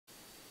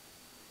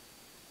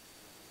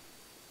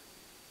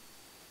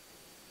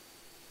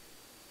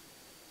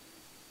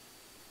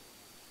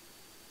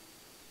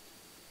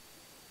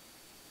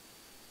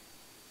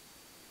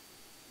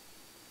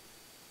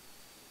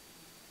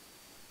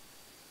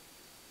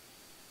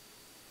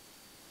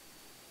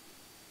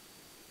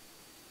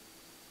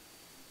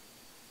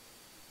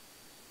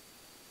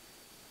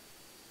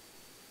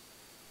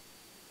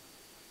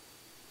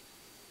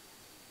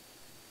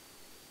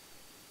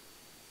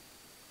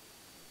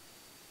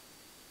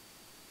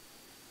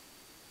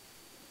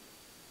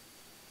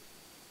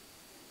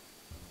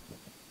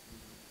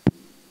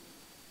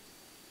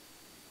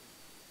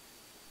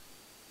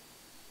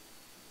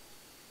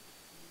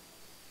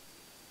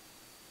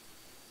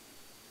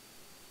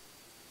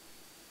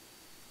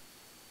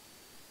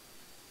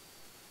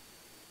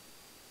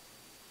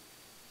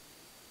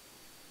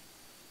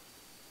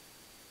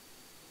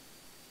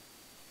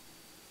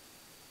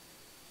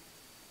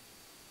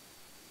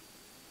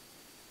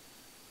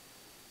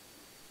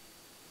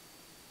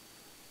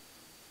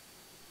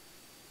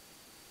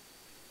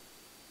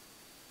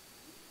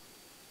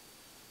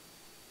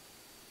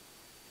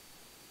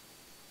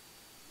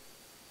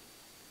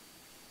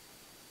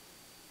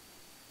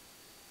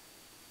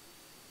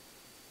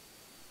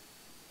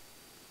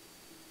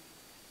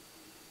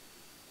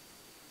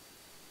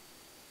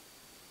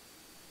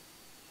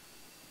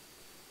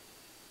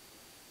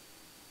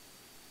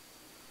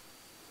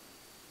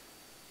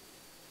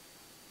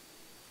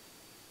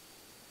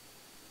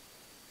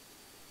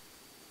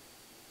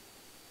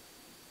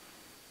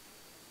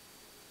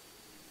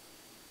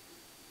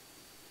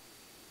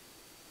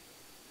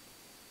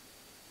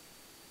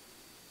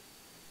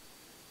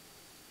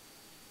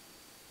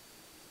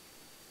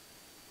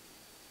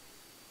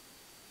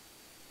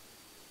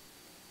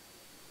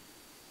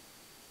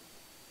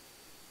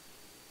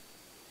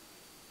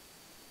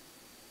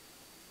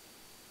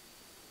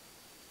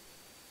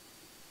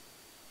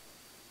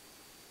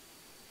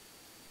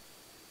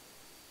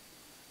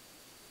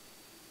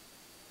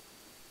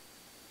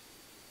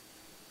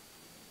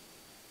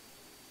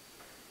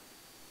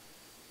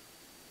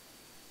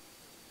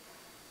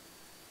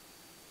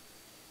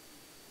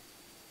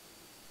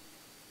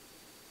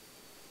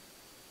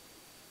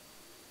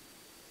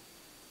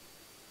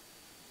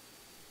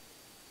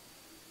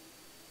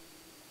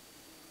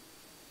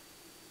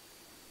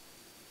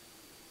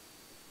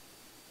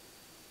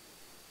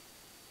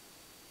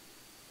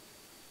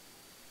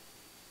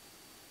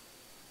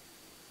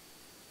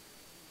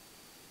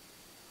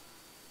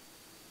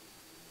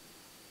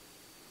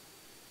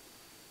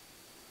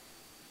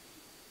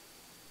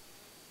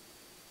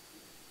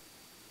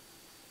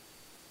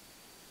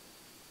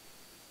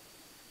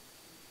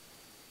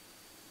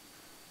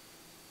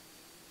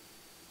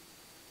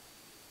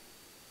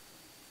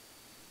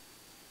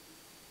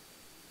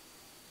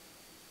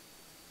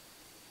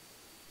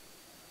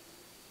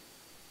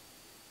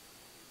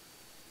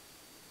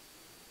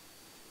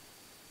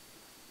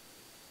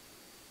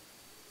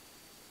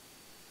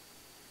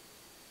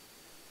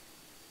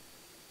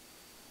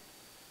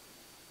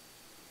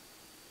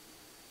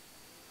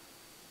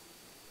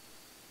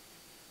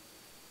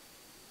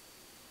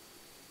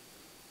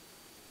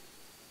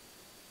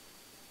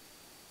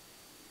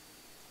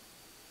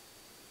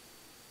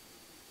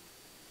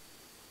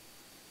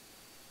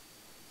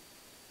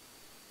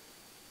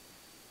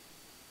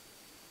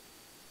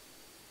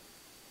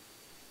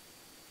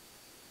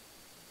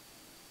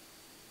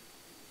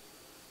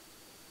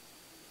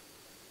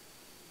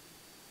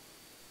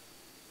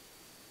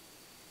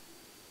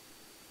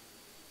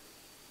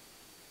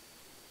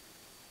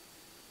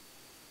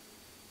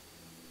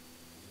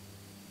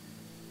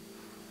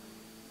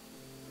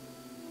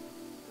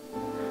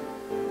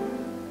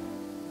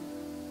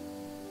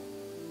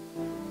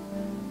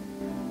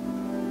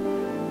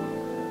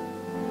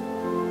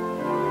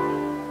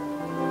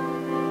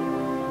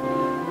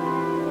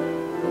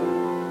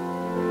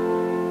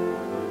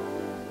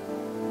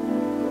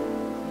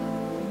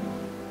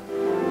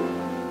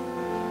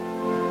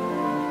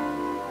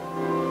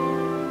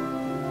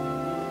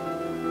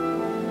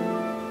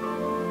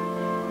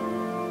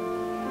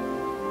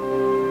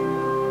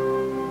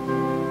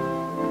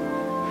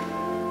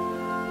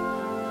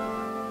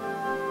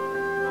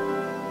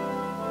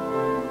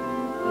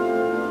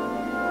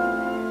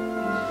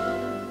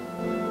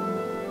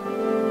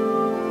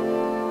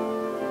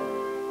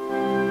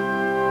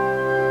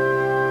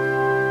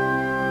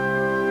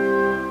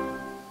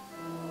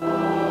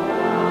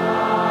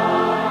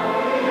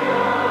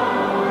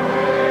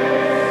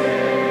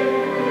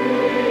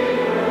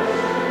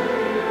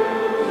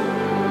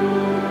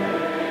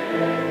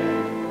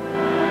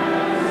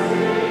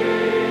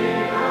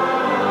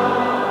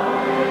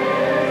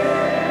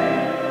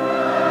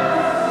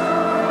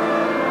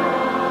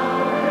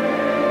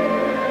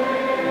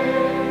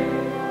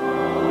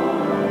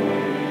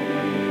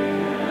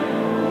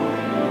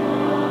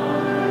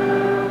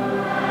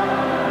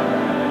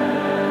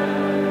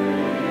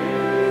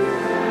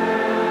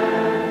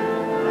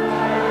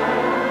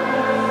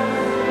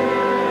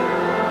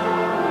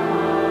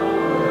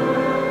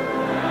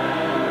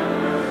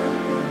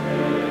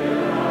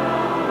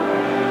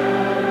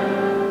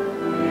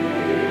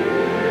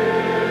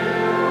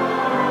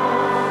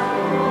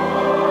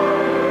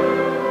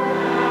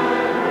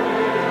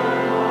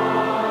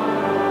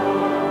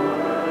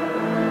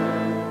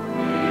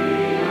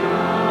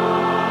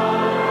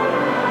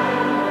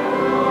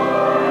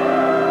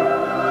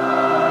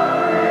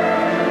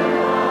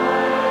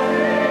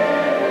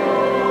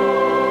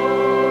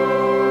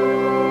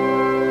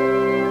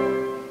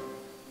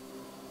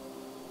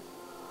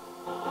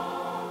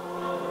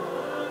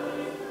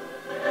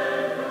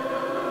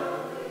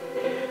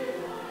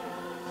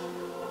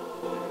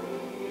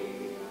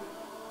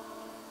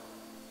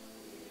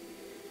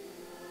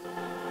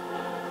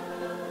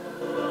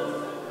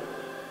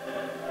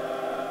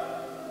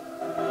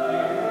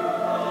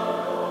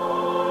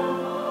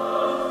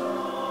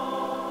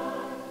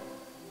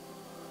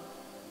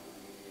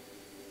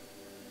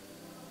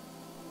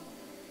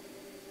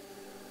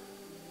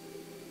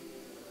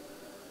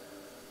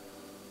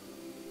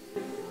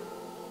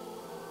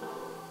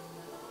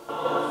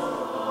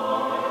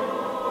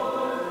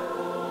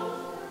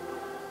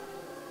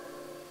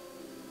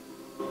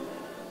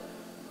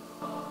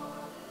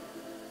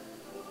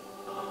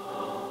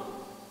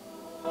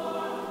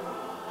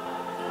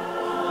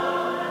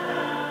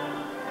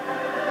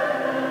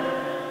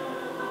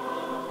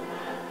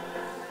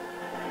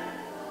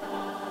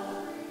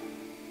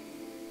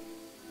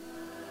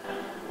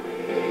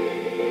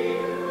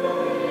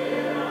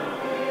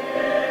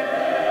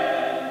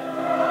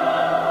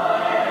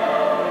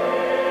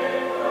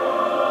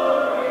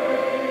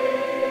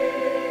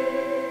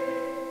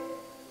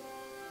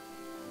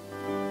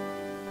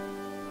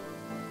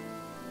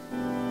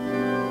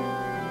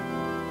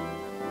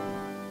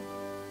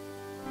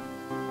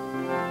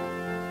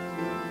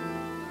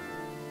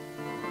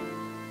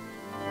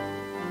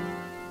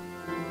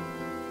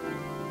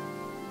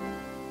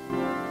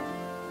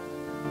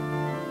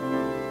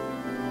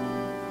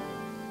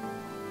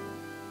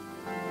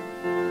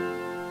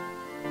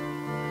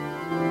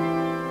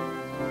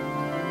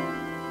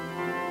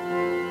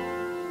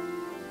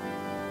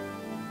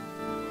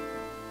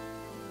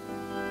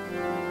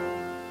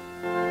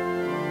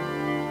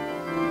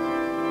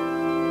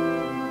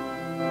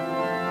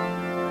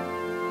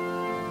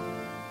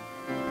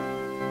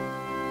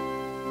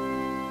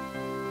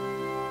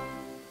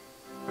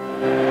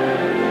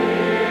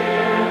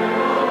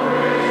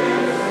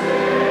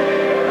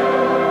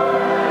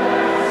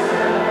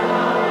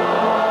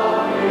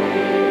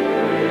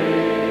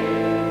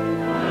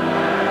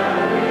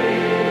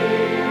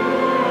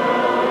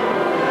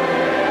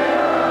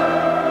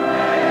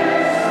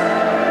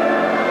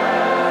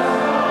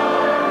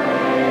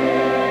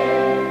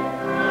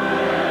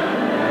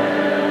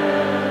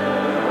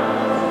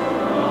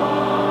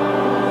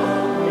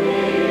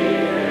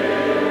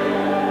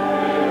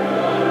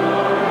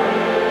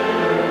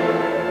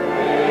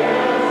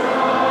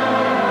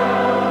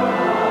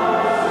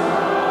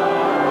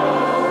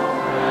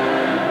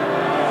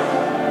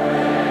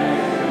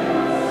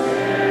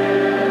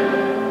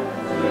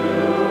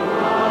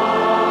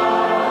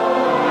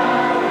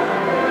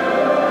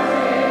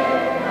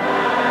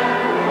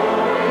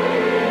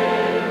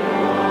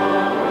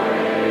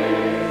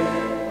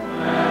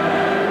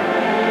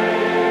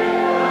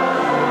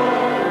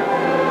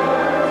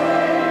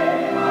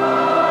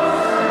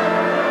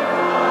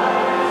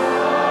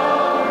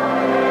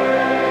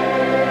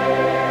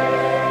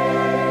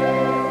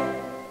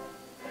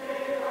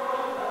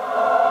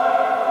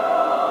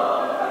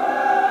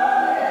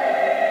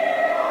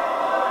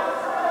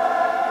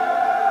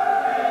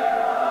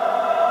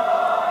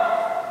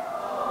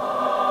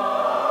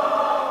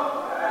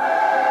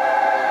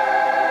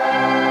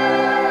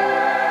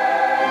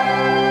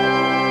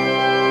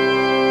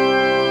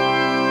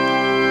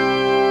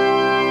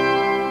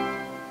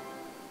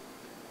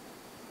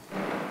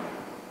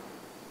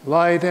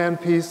Light and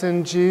peace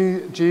in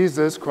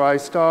Jesus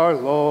Christ our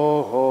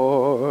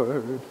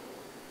Lord.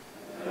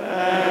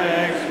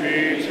 Thanks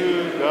be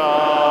to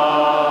God.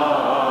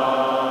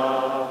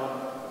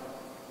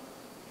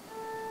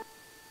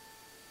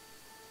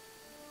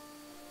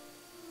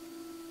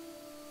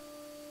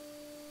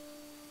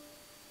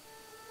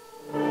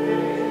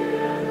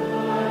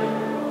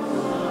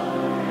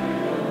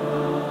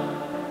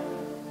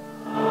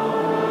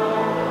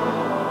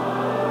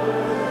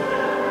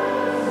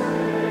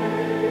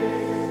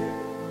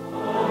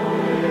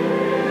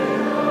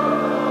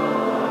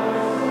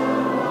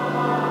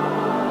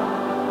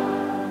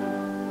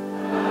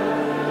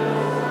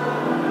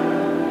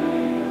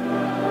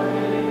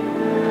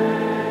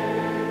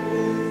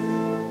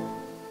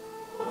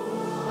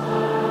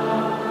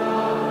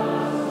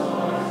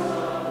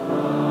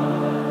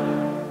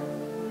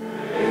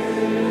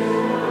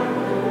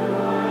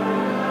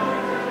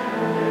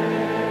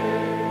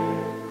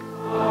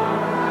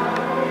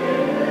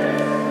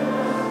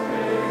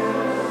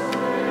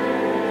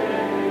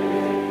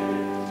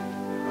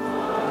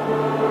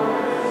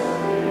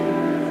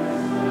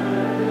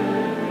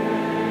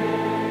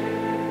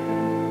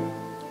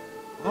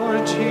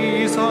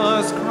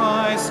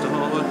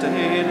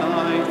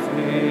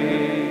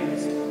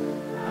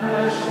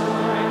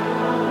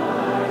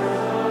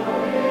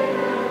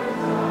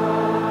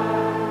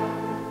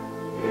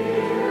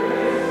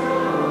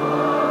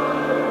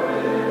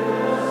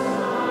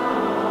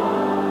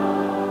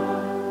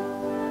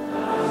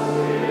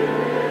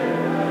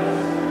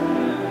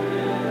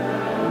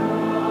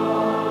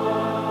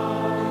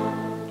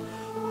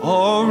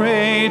 O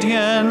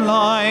radiant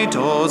light,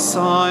 O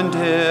Son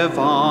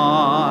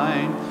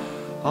divine,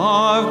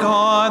 of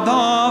God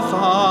the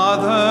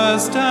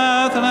Father's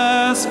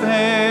deathless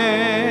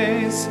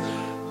face,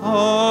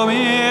 O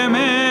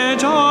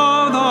image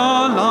of the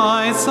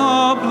light sublime,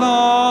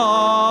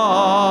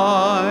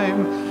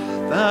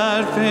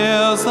 that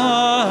fills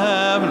the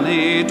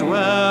heavenly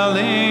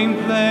dwelling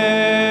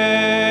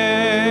place,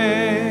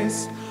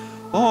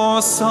 O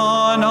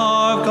Son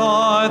of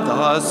God,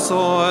 the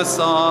source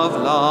of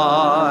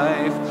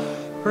life,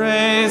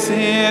 praise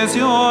is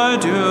your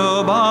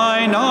due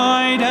by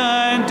night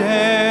and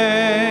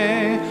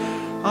day.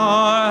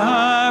 Our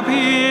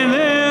happy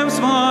lips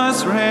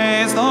must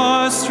raise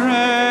the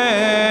strain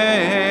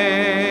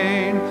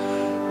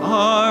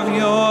of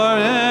your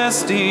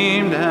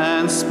esteemed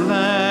and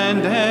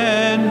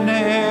splendid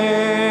name.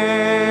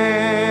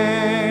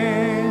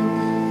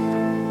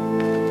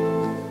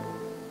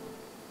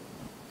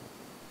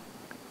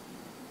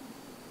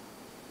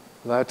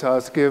 Let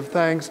us give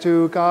thanks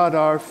to God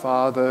our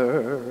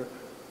Father,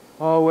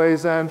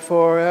 always and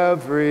for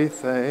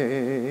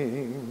everything.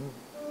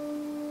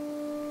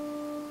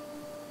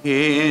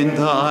 In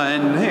the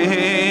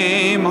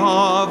name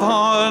of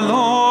our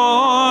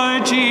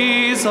Lord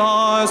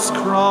Jesus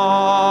Christ.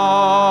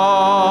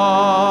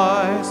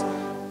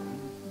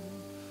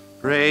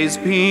 Praise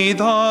be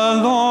the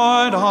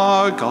Lord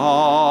our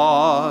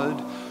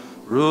God,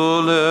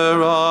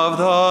 ruler of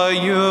the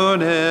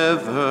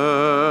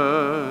universe,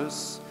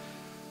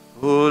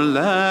 who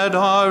led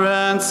our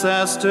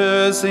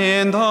ancestors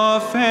in the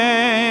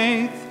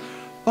faith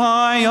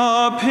by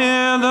a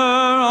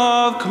pillar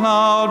of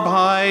cloud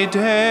by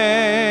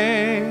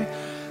day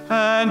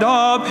and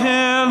a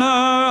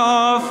pillar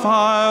of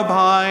fire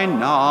by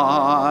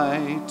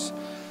night,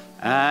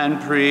 and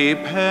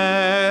prepared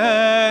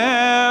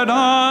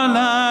a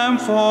lamb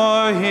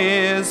for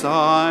his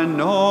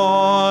anointed.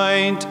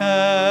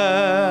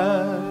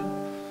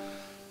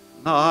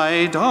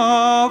 Light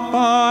up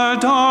our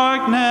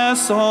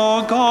darkness,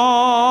 O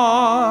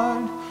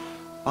God,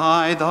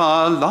 by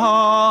the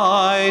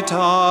light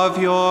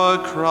of your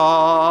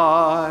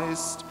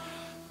Christ.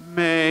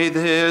 May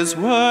this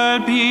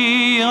word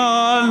be a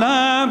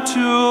lamp to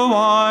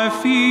our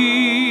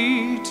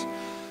feet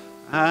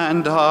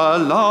and a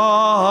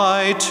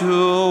light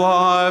to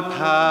our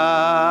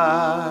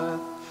path.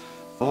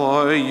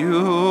 For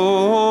you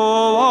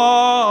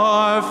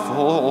are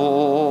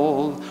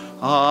full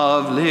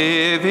of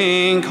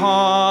living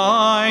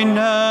kindness,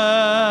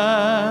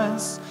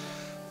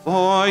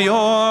 for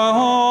your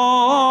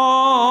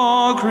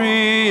whole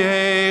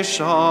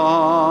creation,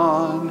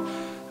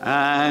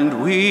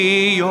 and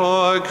we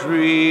your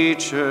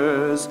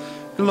creatures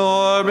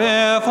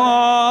glorify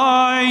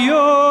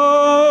you,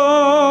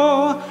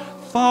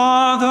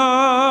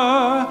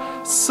 Father,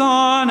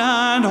 Son,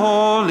 and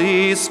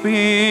Holy Spirit,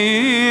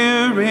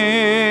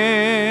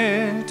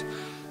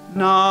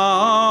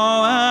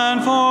 now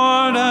and forever.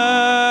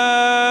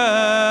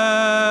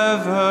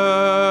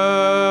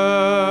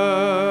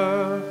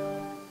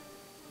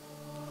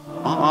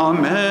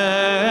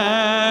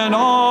 Amen.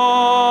 Amen.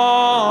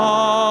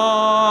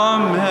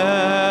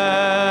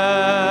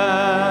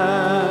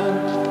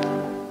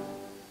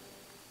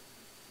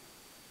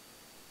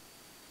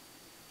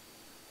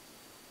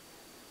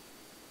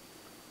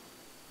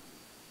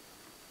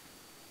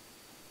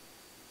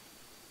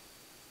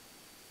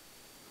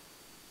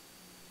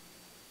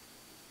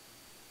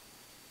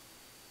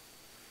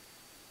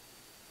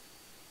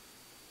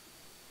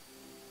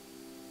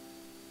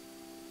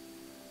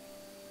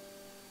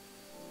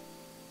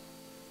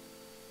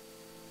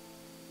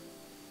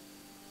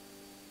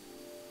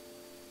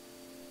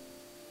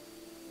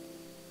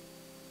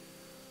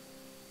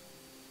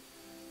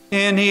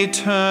 in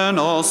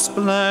eternal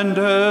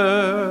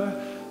splendor,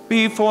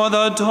 before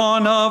the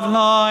dawn of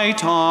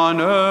light on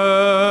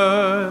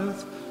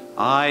earth,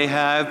 I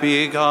have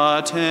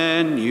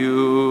begotten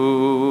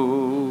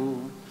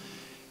you.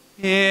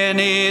 In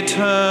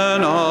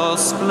eternal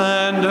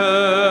splendor,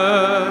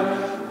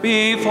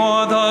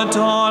 before the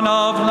dawn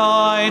of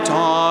light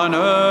on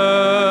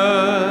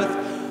earth,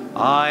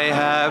 I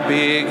have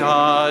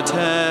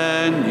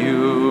begotten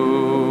you.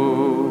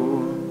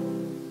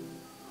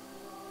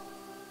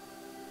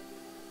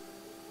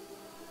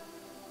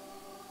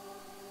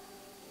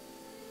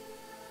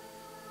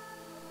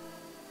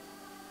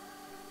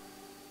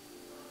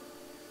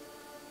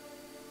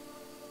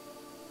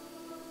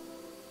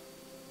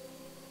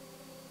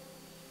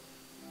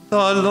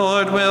 The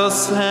Lord will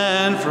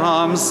send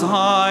from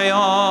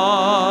Zion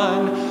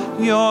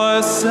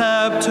your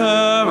scepter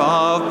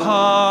of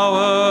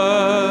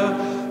power.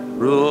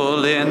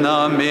 Rule in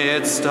the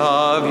midst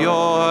of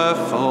your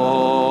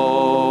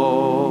foes.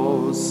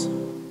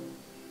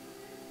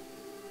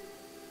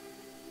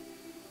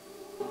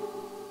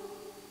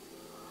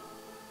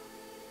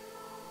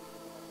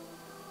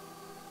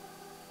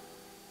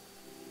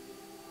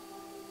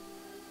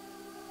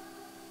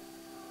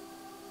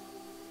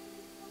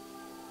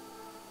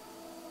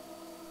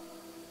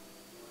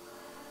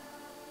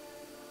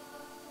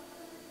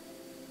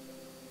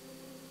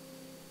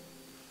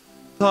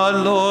 The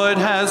Lord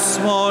has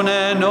sworn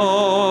an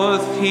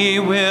oath he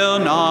will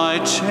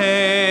not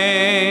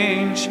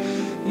change.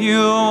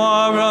 You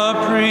are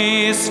a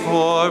priest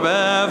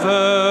forever,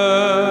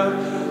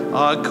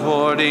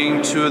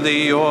 according to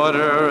the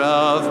order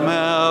of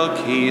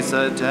Melchizedek.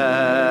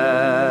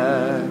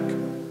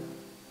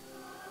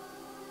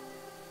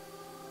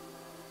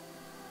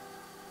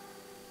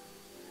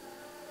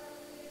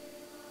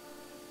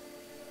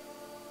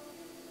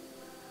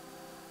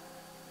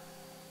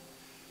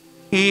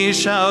 He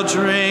shall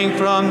drink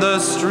from the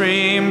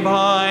stream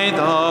by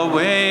the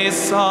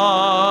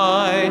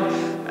wayside,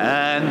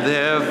 and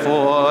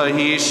therefore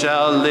he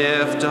shall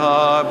lift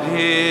up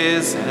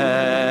his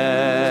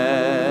head.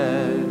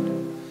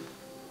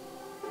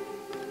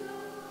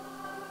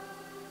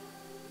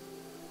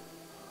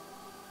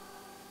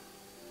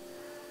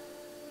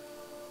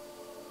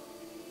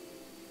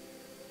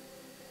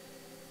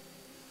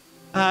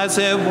 As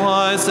it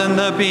was in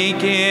the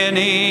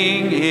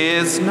beginning,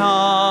 is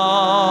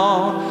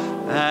now,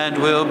 and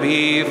will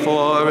be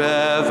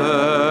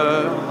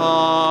forever.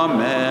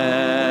 Amen.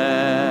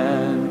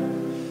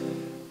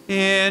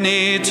 In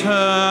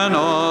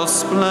eternal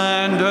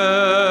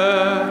splendor,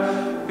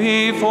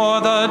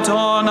 before the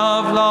dawn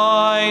of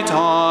light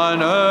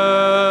on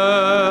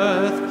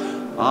earth,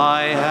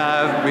 I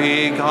have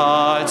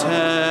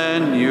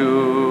begotten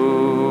you.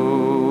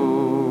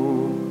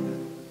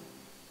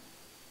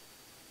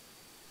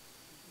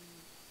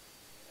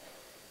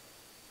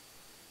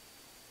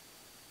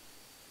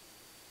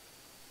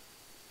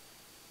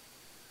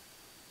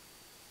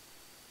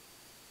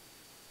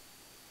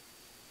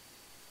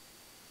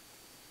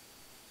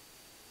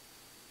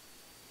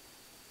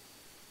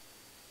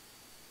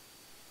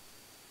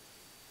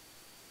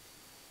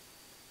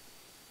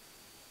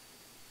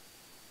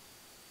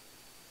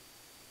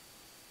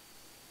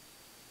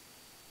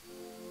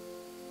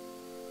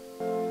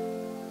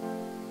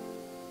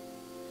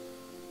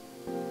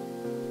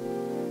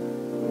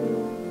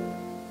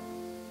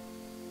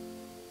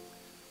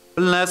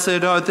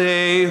 Blessed are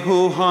they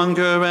who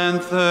hunger and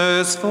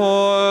thirst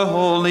for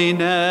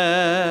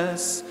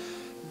holiness.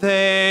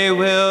 They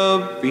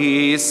will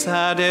be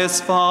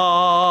satisfied.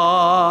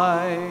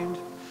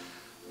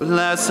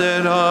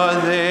 Blessed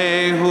are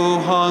they who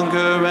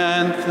hunger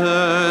and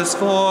thirst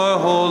for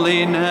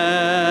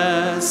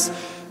holiness.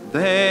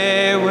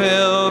 They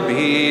will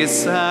be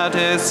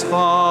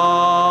satisfied.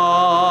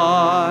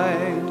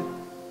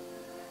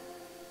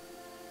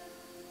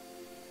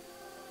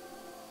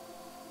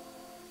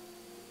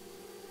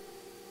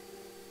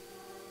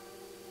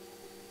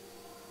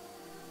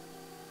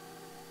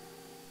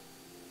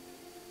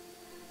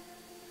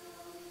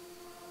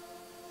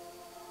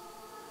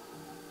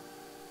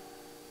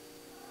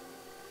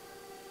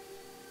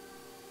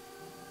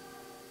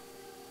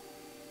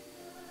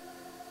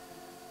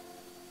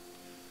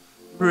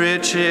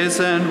 Riches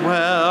and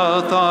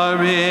wealth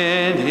are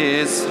in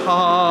his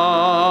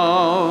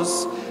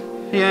house,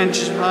 and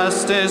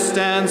justice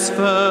stands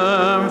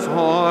firm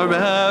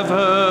forever.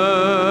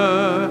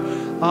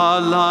 A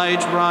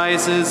light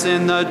rises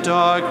in the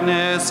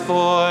darkness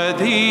for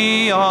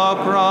the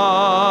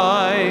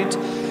upright.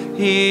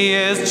 He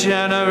is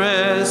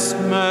generous,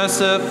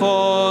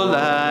 merciful,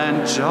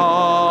 and just.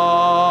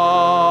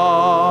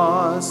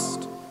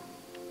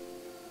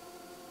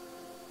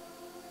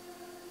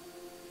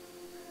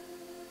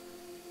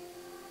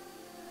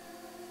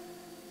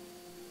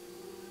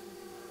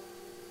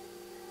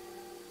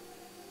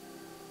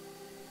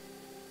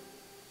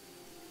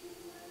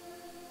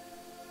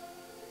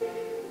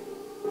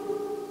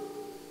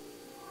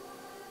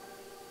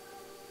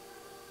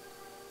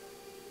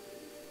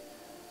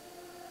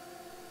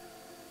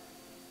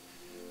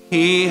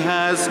 He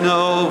has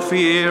no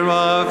fear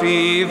of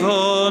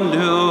evil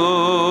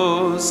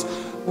news.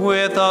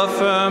 With a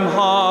firm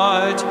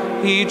heart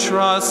he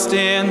trusts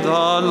in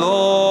the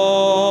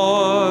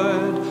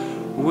Lord.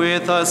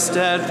 With a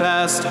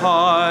steadfast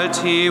heart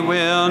he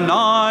will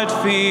not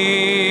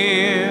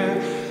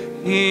fear.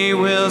 He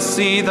will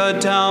see the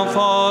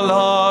downfall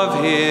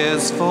of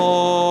his foes.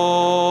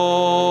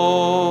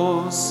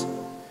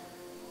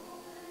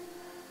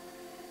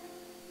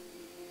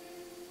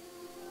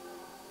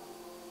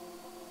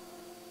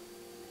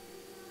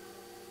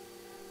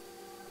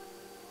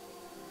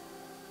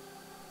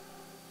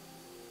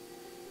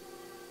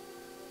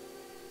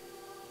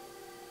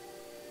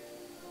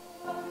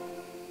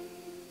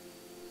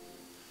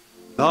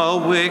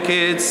 The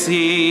wicked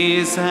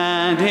sees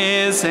and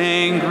is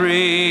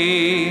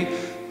angry,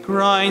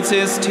 grinds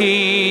his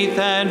teeth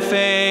and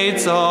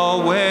fades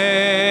away.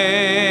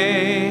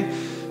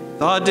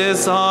 The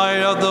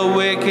desire of the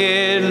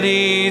wicked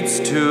leads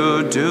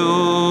to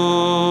doom.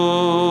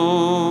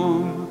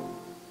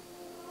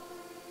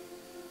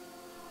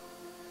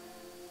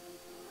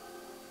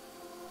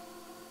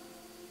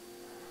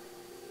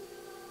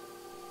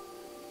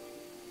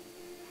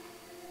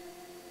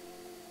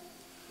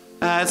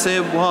 As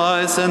it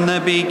was in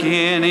the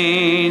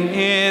beginning,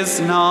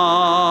 is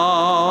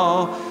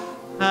now,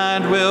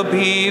 and will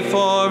be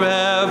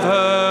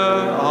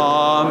forever.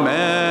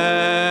 Amen.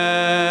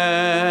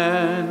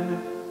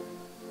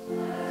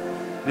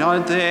 Are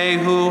they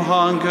who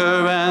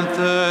hunger and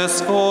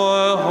thirst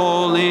for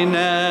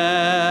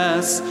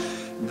holiness,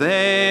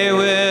 they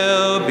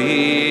will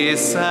be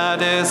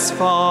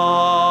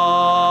satisfied.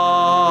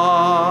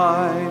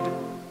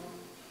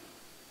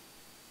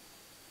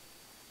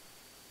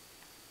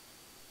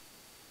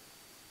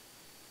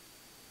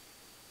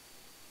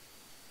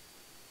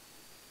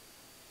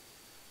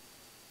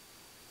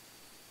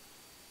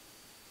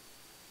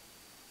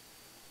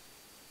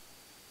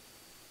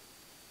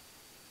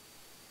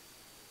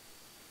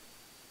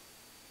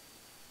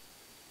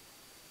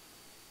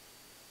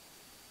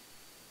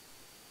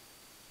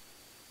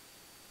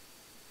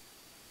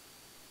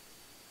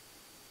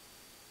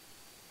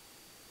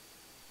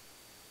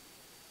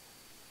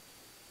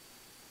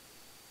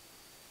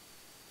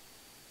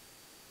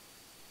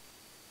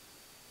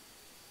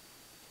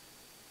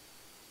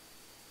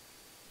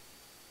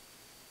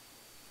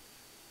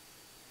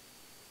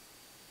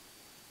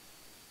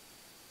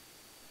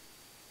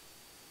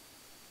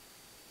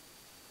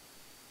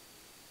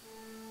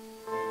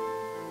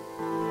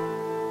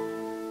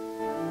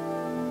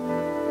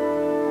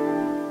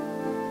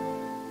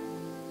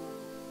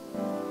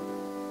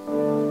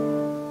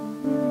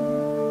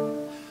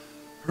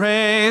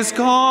 Praise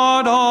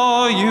God,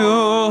 all you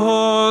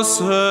who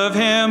serve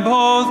him,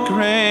 both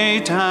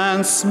great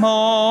and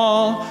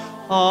small.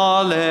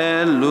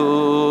 Alleluia.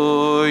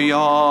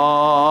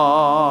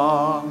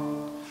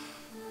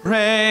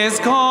 Praise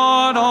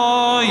God,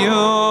 all you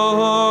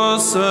who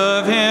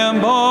serve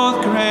him,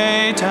 both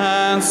great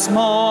and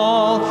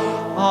small.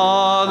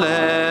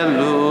 Alleluia.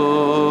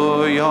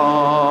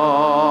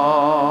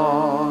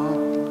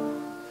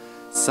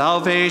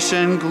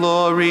 Salvation,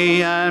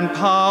 glory, and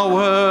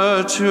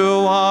power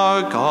to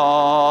our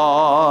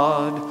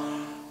God.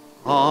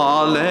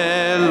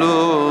 Alleluia.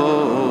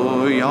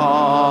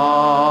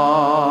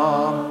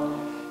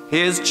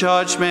 His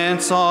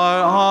judgments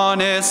are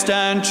honest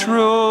and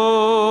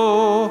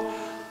true.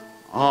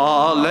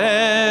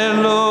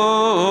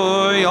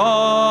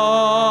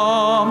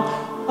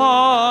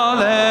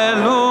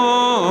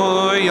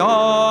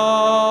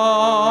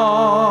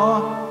 Alleluia.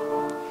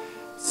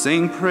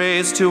 Sing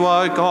praise to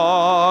our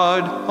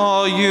God,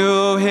 all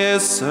you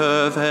his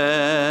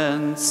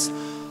servants.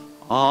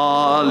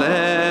 Alleluia.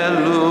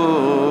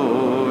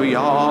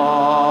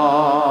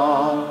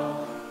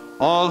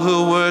 All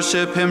who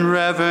worship him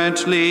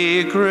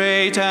reverently,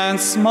 great and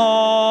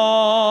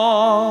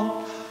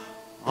small.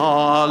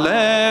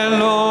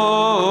 Alleluia.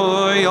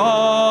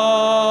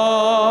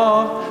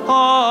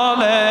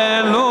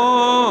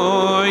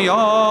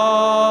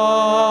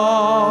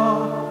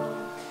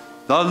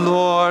 The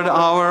Lord,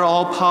 our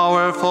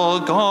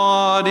all-powerful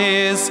God,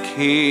 is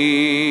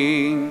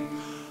King.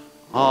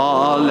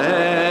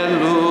 Alleluia.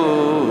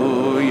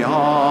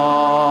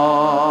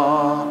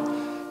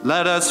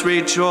 Let us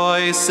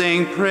rejoice,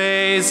 sing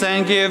praise,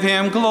 and give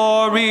him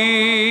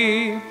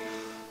glory.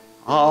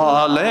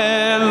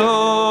 Alleluia.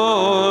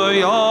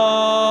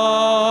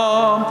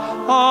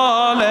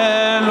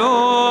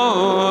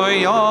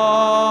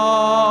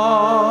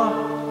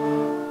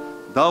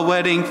 The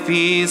wedding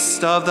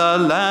feast of the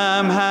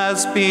Lamb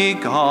has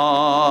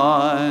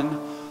begun.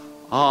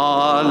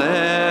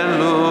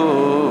 Alleluia.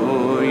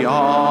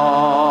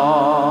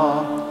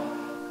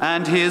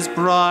 And his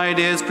bride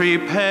is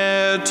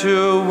prepared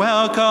to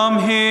welcome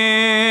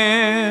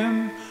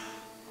him.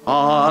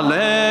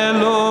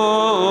 Alleluia.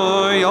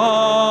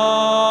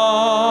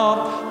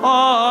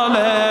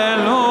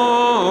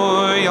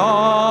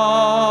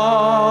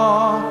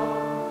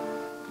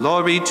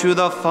 Glory to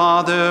the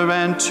Father,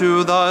 and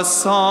to the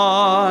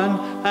Son,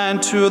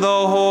 and to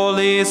the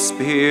Holy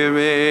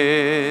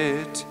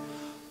Spirit,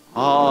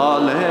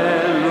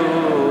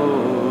 Alleluia.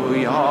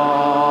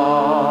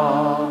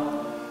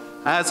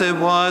 As it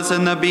was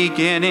in the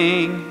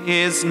beginning,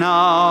 is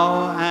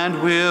now,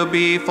 and will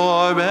be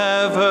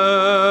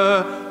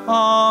forever.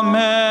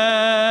 Amen.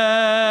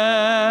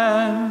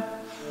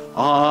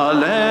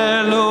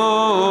 Alleluia.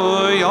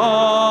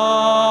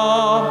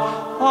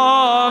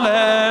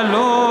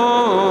 Alleluia.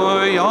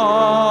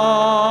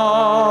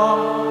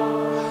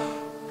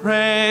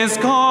 Praise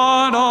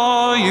God,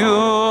 all you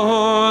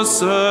who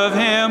serve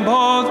him,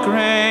 both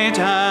great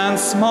and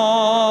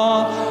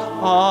small.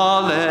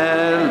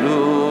 Alleluia.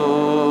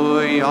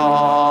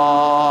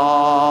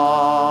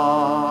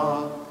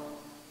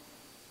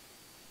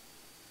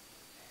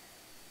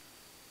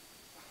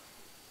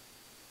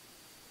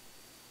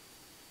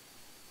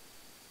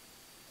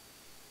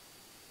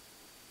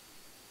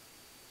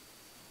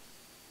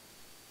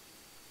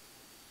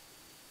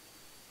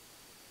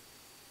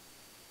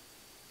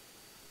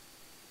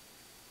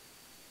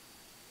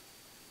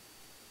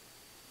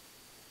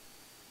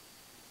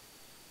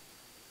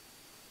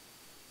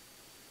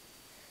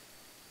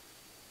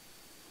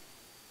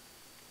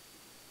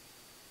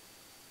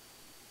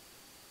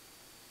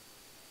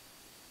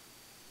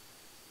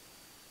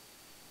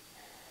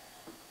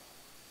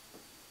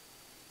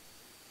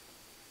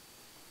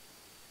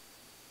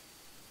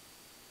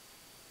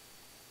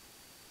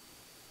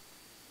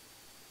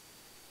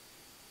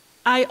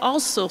 I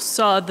also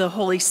saw the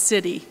holy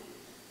city,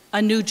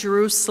 a new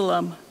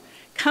Jerusalem,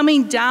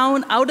 coming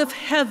down out of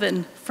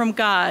heaven from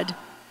God,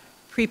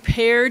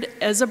 prepared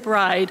as a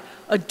bride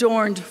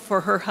adorned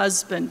for her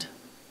husband.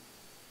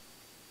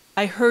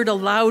 I heard a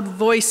loud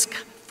voice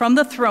from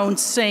the throne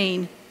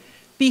saying,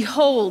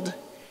 "Behold,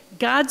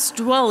 God's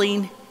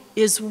dwelling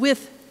is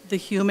with the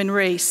human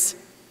race.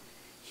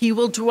 He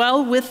will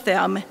dwell with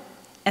them,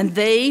 and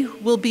they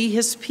will be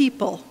his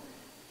people,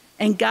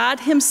 and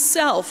God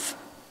himself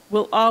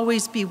will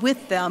always be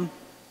with them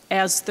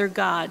as their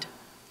God."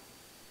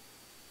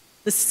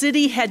 The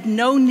city had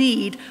no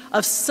need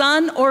of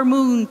sun or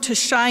moon to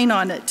shine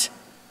on it,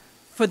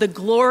 for the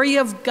glory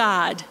of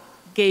God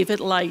gave it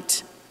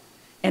light,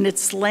 and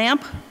its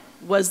lamp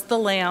was the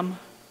Lamb.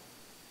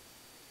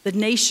 The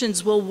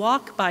nations will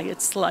walk by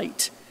its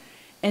light,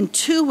 and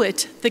to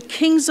it the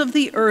kings of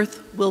the earth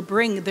will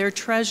bring their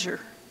treasure.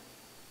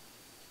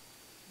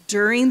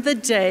 During the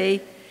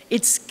day,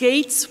 its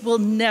gates will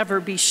never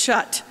be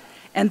shut,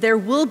 and there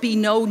will be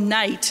no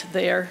night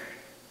there.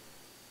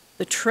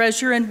 The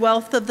treasure and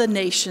wealth of the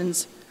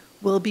nations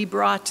will be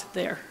brought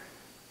there.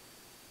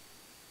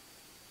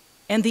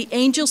 And the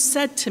angel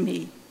said to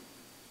me,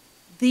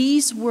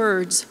 "These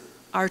words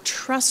are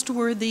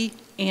trustworthy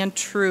and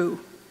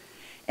true."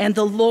 And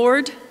the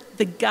Lord,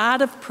 the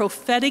God of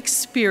prophetic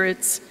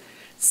spirits,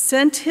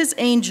 sent his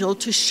angel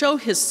to show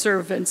his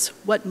servants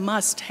what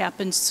must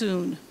happen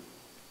soon.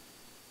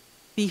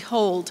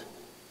 Behold,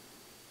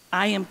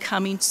 I am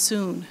coming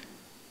soon.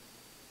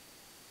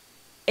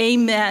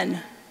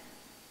 Amen.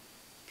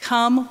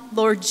 Come,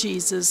 Lord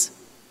Jesus.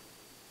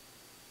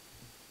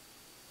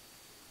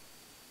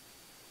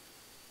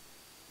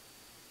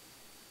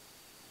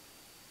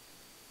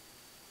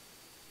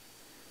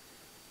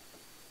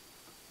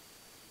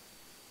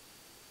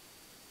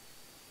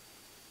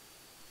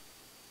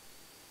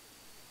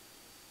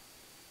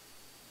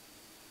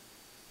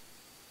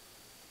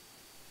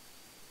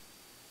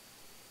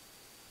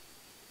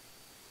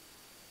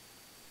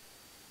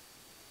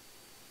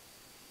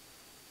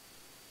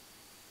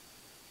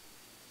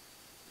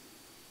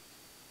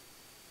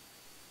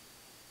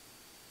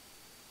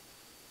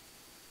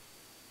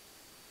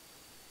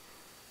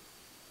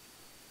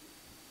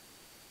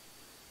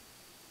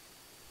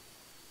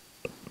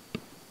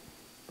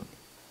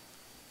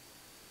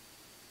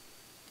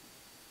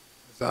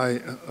 As I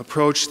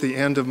approach the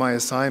end of my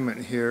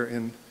assignment here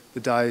in the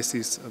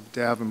Diocese of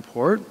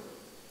Davenport,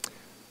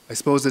 I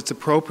suppose it's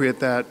appropriate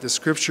that the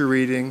scripture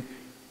reading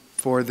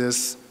for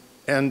this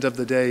end of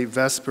the day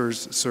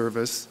Vespers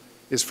service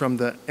is from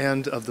the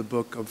end of the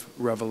book of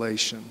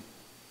Revelation.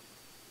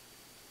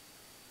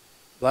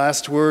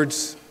 Last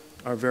words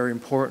are very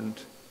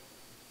important.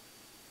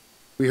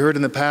 We heard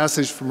in the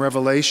passage from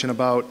Revelation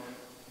about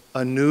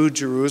a new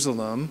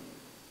Jerusalem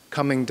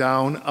coming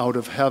down out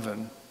of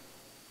heaven.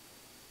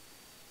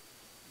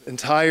 The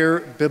entire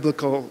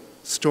biblical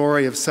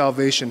story of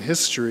salvation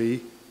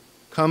history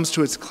comes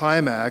to its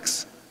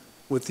climax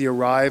with the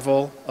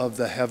arrival of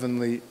the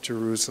heavenly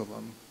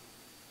Jerusalem.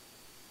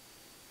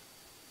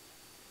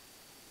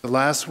 The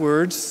last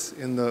words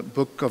in the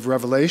book of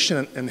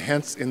Revelation, and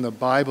hence in the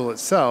Bible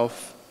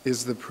itself,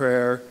 is the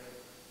prayer,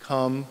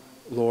 "Come,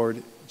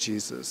 Lord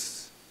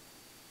Jesus."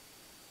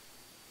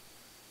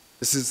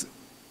 This is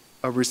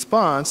a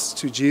response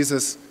to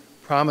Jesus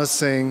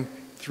promising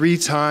 3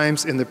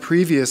 times in the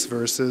previous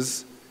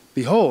verses,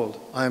 "Behold,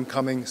 I am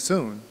coming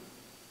soon."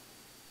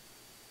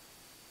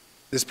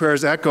 This prayer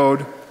is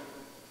echoed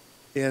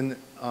in,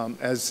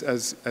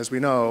 as we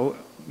know,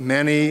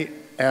 many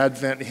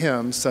Advent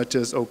hymns such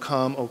as O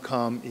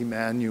come,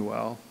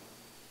 Emmanuel.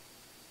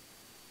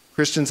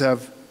 Christians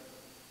have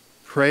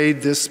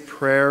prayed this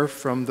prayer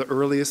from the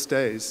earliest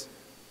days.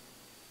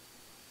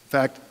 In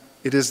fact,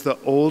 it is the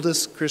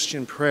oldest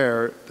Christian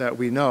prayer that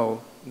we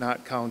know,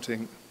 not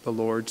counting the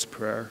Lord's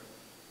Prayer.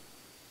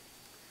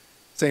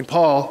 St.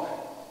 Paul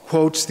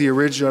quotes the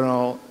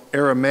original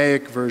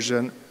Aramaic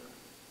version,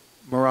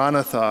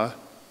 Maranatha,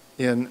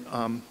 in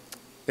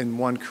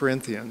 1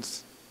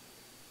 Corinthians.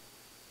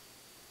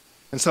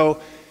 And so,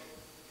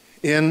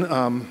 in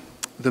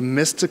the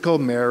mystical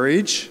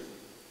marriage,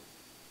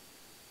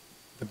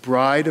 the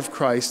bride of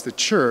Christ, the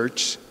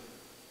church,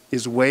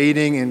 is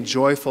waiting in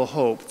joyful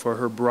hope for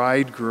her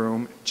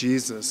bridegroom,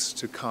 Jesus,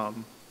 to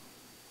come.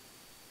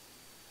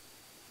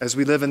 As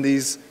we live in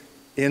these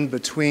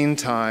in-between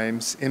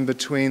times, in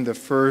between the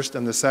first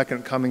and the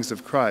second comings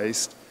of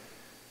Christ,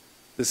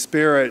 the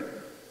Spirit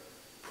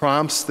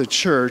prompts the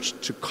church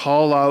to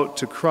call out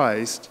to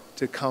Christ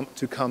to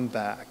come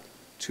back,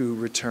 to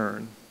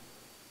return.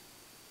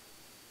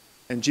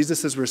 And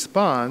Jesus'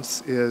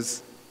 response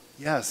is,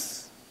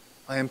 yes,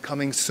 I am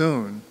coming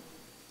soon.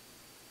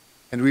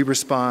 And we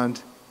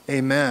respond,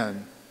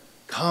 amen.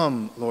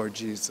 Come, Lord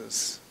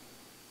Jesus.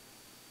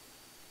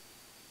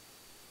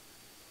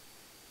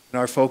 And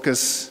our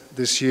focus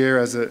this year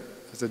as a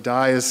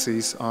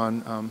diocese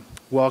on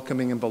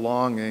welcoming and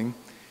belonging,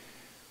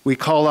 we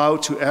call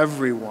out to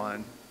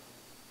everyone,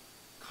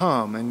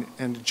 come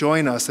and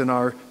join us in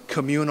our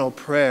communal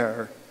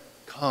prayer,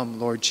 come,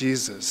 Lord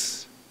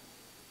Jesus.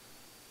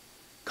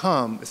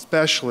 Come,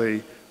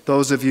 especially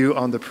those of you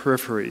on the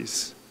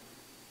peripheries.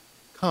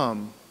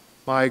 Come,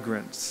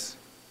 migrants,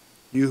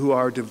 you who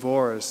are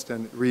divorced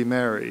and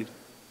remarried,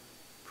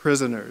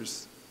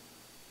 prisoners,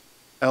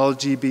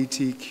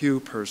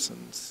 LGBTQ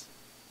persons,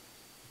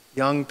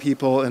 young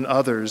people and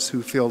others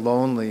who feel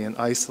lonely and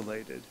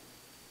isolated.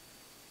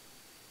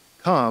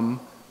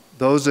 Come,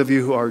 those of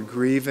you who are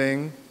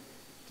grieving,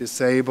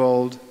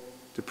 disabled,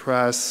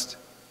 depressed,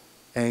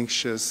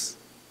 anxious,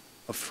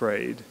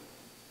 afraid.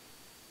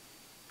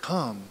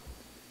 Come,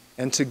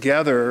 and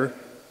together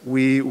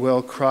we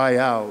will cry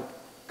out,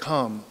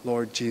 come,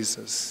 Lord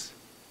Jesus.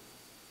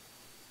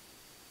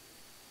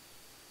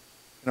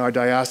 In our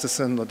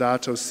diocesan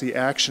Laudato Si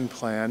action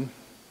plan,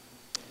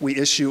 we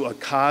issue a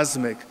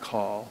cosmic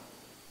call.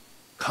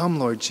 Come,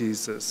 Lord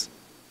Jesus.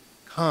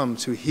 Come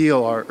to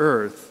heal our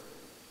earth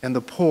and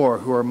the poor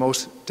who are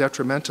most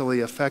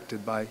detrimentally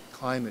affected by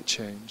climate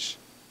change.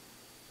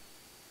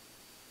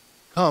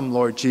 Come,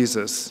 Lord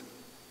Jesus,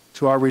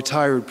 to our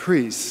retired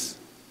priests,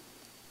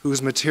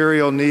 whose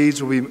material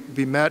needs will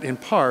be met in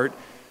part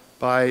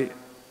by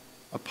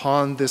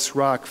Upon This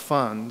Rock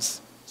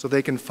funds, so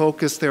they can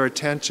focus their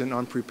attention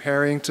on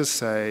preparing to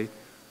say,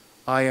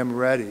 I am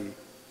ready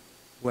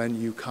when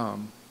you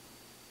come.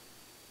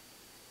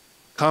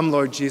 Come,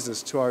 Lord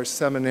Jesus, to our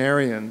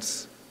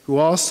seminarians, who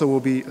also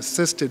will be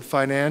assisted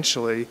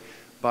financially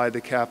by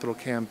the capital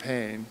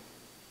campaign,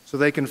 so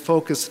they can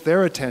focus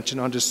their attention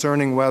on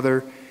discerning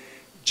whether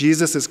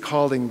Jesus is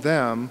calling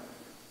them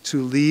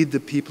to lead the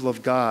people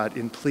of God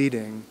in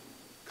pleading,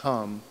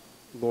 come,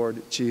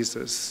 Lord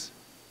Jesus.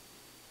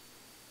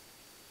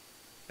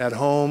 At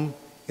home,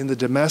 in the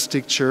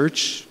domestic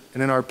church,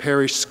 and in our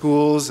parish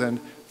schools and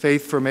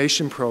faith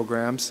formation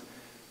programs,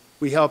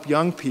 we help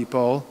young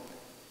people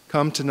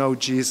come to know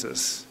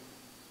Jesus,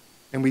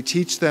 and we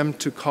teach them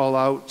to call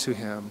out to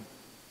him,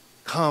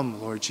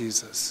 come, Lord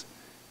Jesus,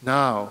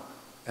 now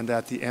and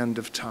at the end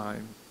of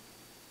time.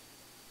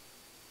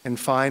 And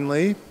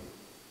finally,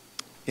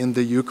 in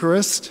the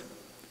Eucharist,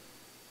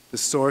 the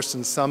source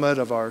and summit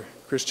of our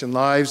Christian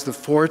lives, the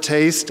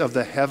foretaste of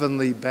the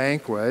heavenly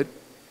banquet,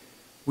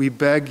 we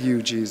beg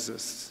you,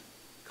 Jesus,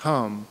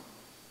 come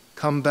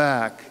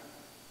back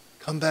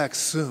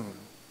soon.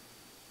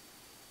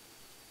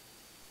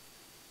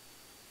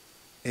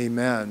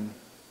 Amen.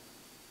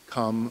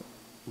 Come,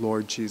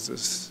 Lord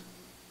Jesus.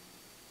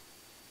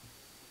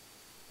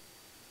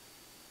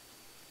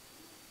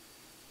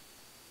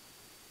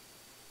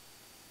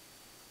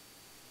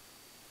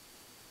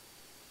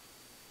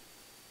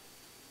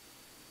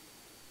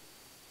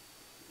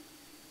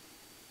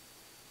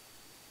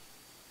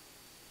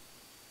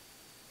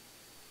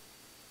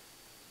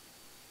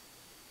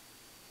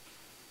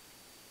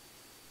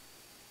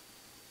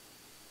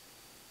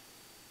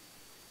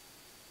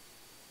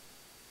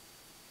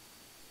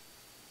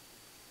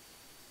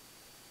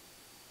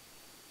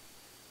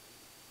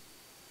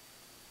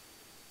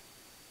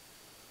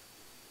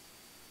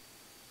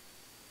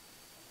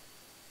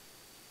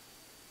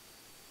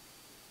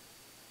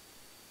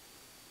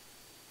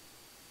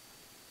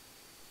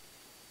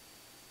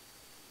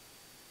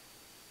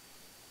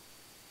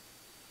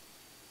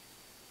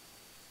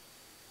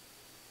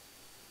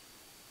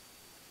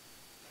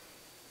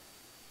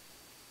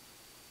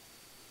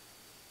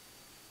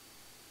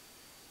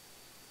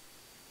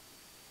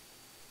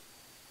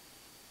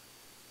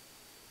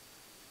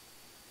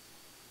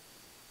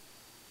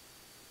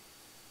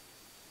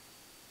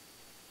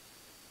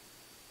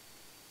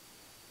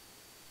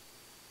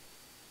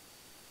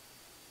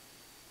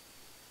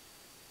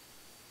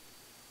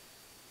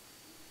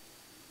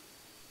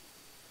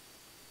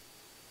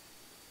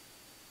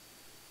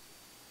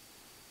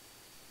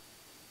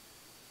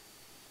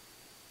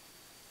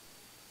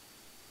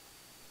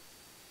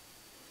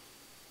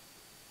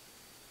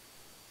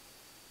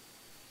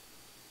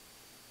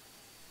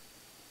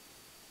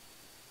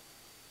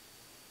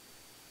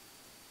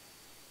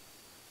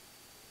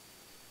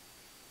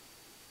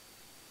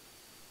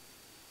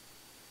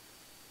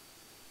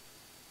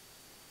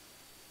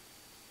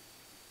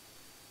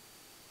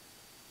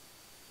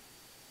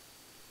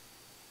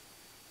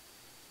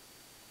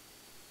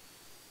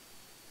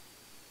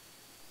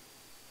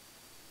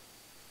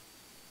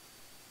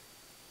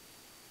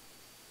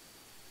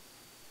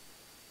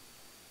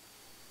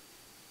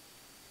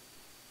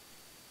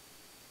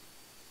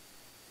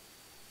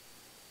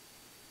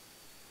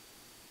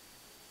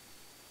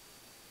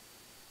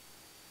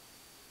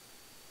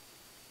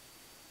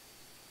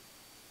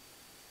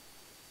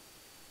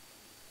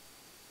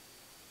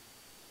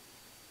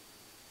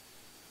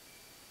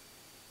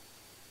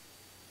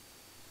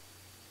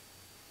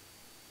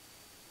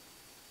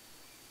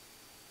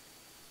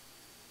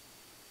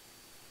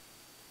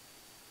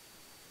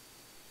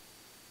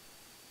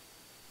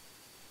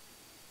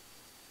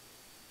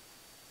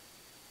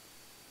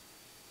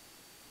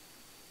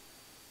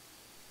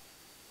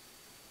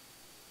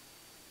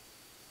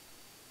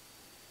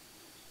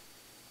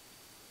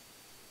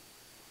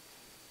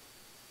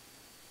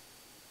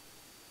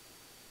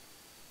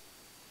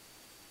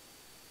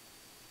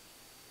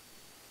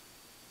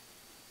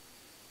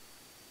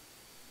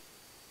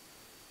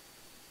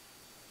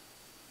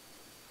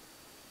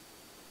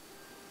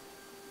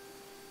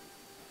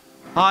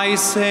 I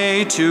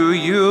say to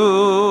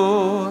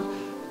you,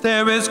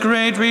 there is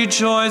great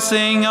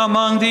rejoicing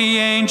among the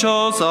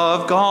angels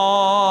of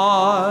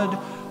God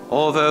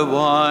over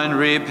one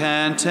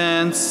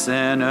repentant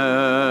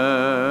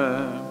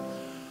sinner.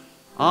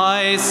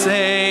 I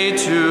say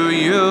to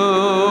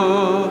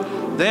you,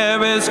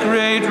 there is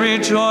great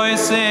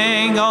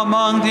rejoicing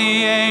among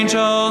the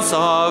angels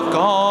of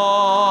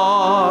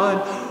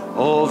God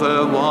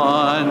over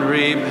one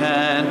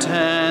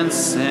repentant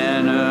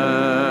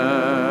sinner.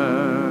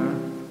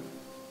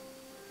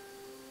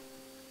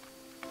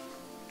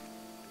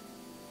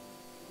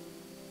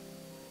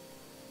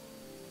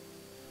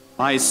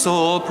 My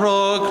soul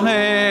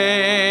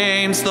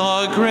proclaims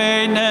the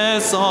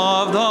greatness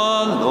of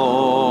the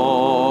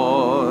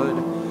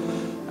Lord,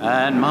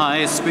 and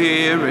my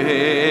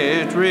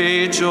spirit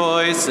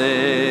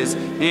rejoices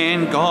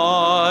in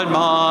God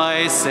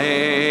my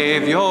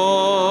Savior,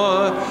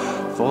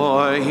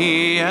 for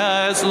he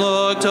has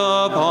looked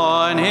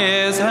upon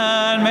his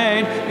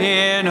handmaid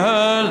in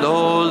her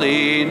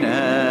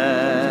lowliness.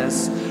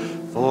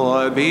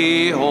 For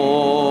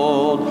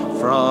behold,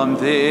 from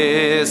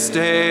this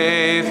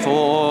day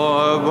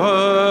forward,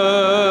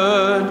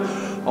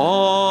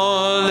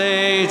 all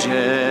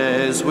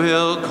ages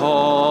will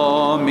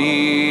call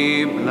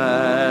me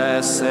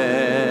blessed.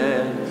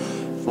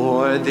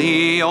 For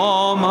the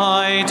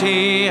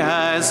Almighty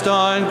has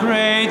done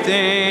great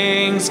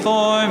things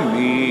for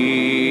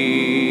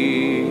me,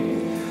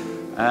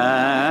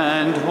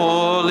 and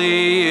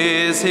holy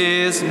is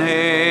his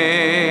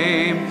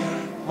name,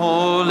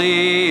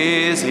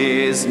 holy is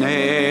his name.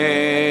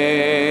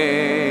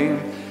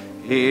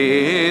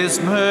 His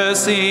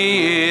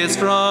mercy is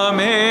from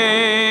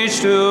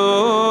age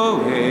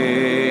to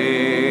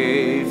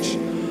age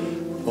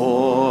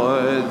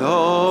for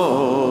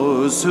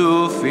those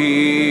who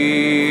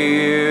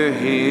fear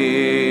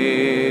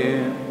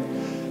him.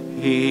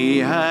 He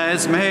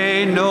has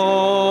made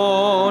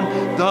known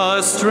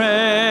the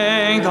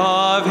strength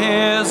of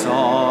his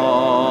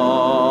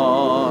arm,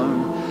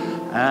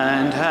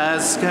 and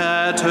has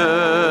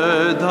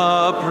scattered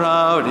the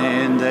proud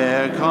in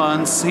their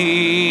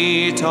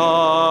conceit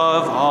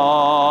of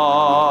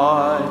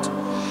heart.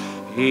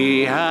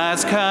 He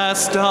has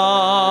cast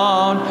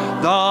down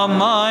the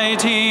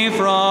mighty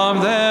from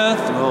their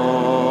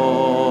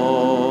thrones,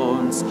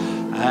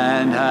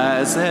 and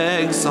has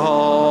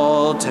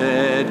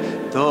exalted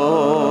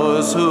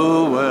those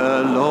who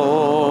were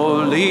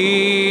lowly.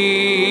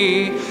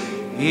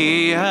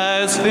 He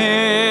has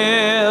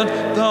filled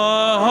the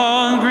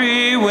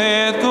hungry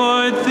with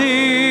good things,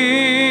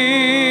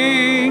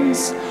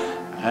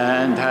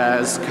 and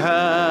has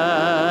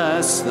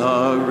cast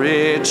the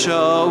rich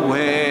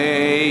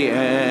away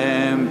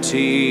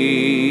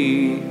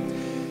empty.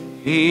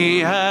 He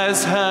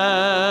has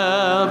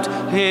helped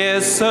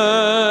his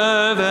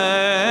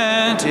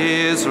servant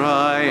Israel,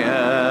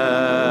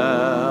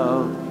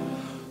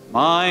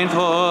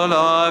 mindful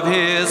of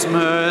his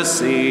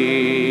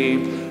mercy,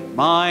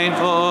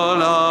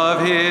 mindful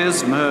of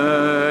his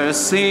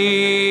mercy,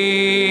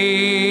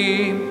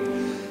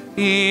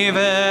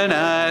 even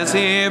as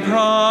he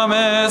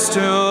promised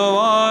to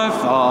our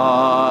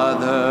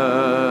fathers,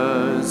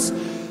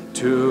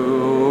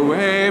 to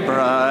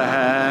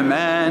Abraham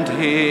and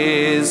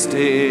his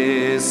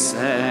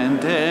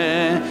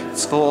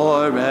descendants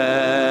forever.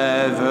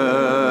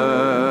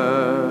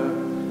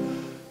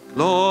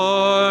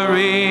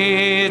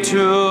 Glory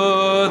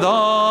to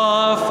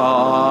the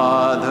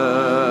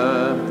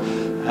Father,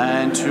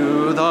 and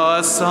to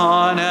the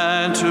Son,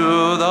 and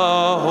to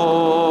the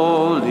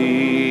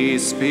Holy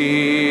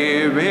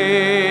Spirit,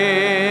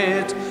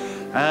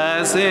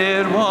 as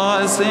it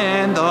was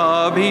in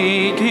the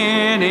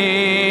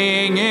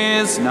beginning,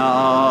 is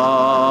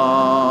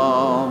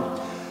now,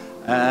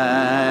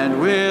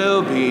 and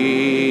will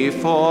be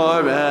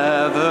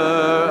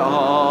forever.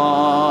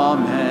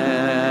 Amen.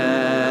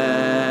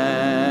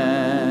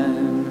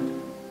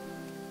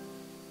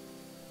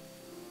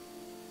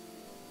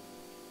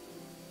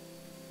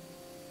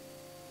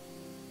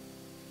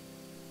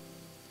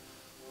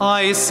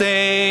 I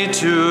say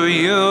to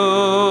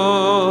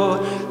you,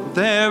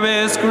 there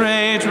is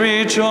great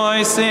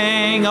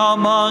rejoicing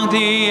among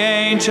the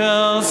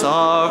angels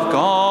of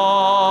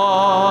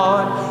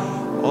God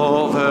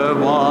over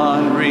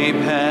one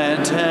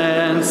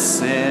repentant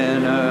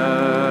sinner.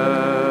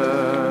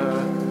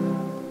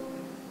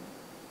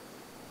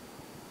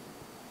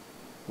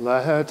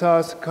 Let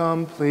us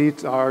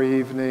complete our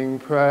evening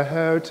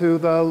prayer to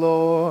the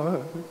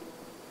Lord.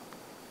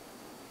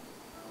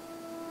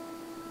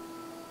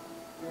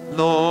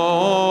 Lord,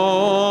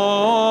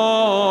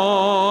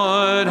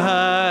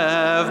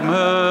 have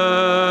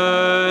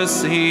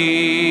mercy.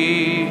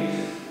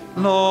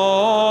 Lord,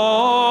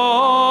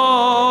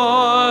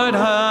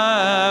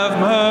 have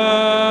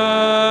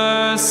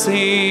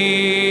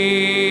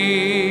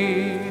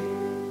mercy.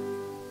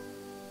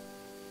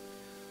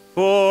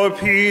 For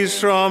peace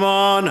from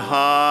on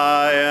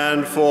high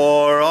and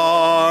for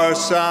our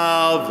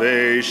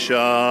salvation,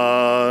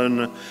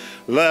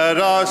 Let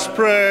us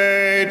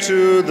pray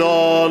to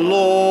the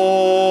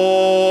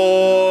Lord.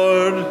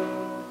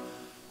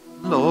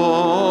 Lord,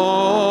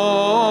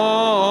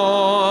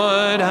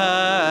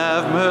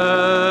 have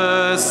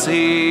mercy.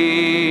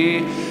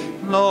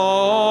 Lord,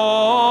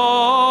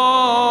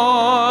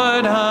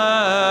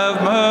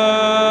 have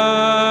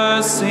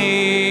mercy.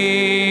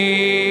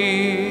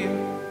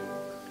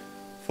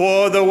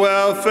 For the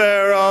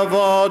welfare of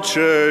all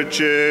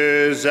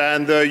churches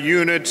and the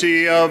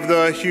unity of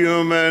the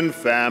human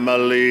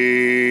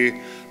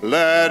family,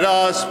 let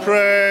us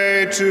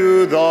pray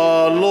to the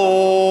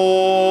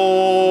Lord.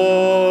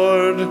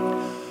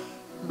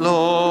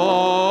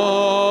 Lord,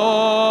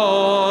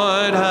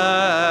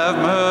 have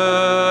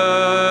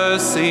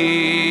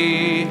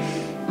mercy.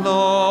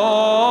 Lord,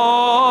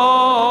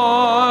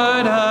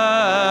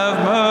 have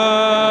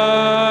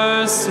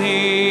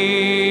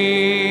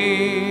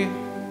mercy.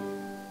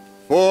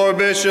 For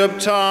Bishop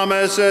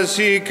Thomas, as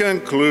he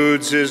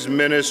concludes his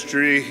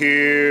ministry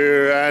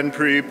here and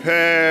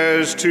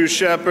prepares to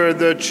shepherd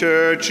the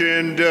church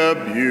in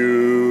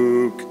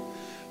Dubuque,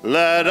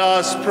 let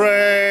us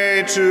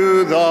pray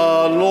to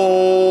the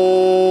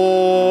Lord.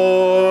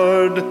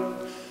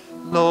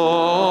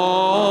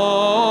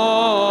 Lord,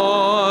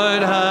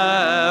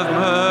 have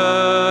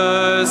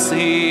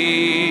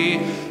mercy.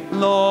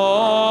 Lord,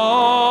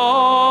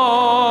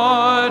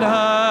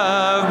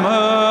 have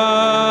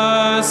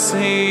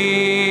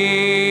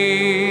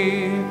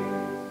mercy.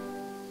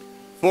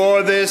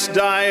 For this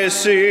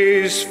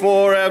diocese,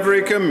 for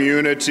every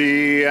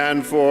community,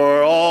 and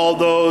for all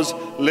those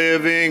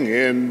living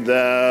in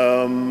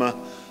them,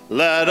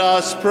 let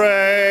us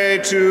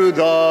pray to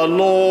the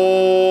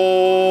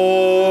Lord.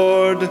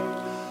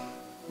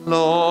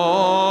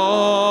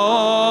 Lord,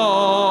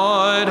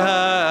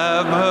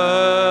 have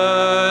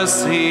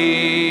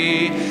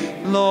mercy.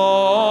 Lord,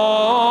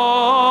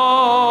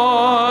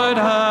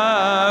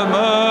 have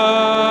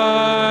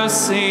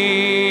mercy.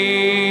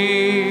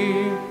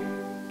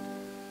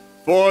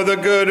 For the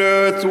good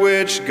earth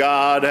which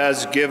God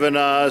has given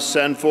us,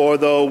 and for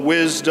the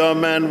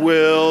wisdom and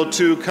will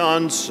to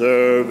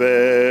conserve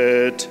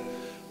it,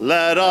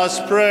 let us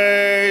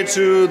pray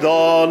to the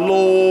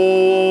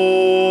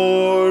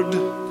Lord.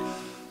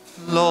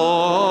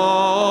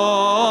 Lord,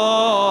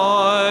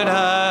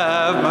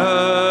 have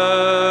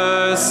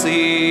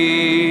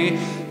mercy.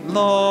 Lord,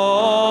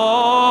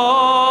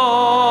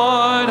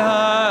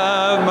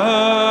 have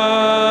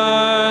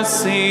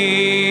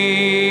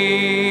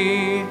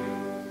mercy.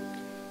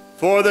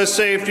 For the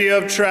safety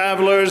of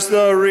travelers,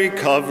 the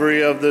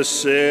recovery of the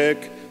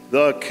sick,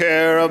 the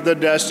care of the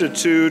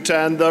destitute,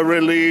 and the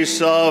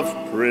release of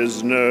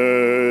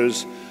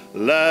prisoners,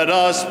 let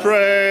us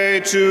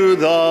pray to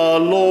the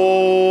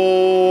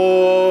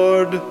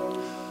Lord.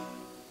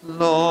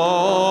 Lord,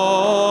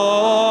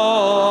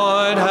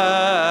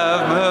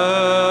 have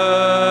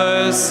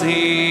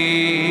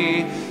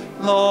mercy.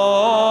 Lord,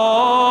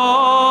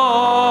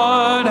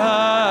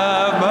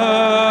 have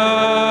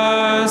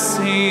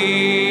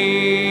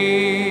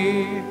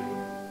mercy.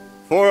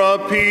 For a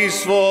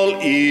peaceful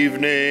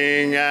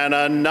evening and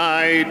a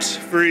night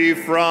free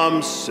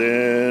from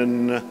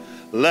sin,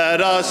 let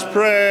us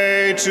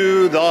pray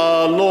to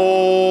the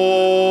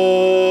Lord.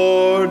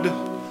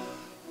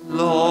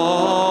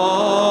 Lord,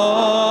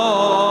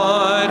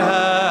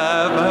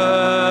 have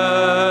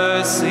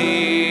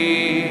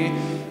mercy.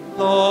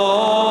 Lord,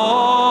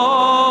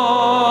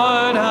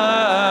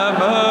 have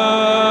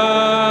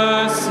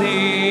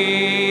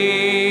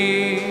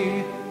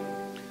mercy.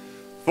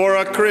 For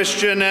a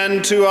Christian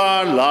end to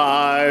our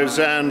lives,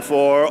 and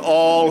for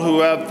all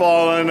who have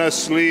fallen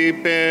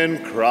asleep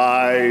in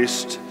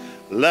Christ,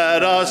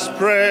 let us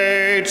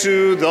pray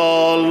to the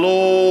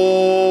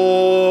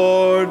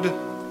Lord.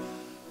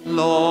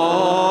 Lord,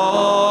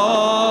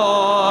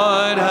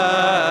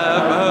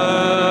 have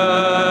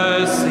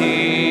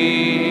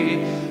mercy.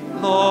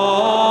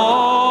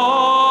 Lord,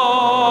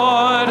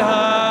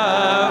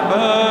 have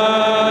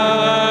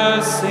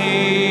mercy.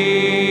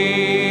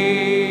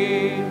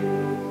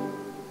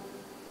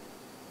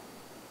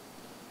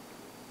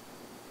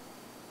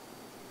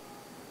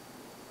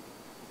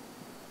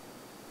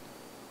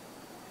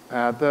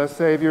 At the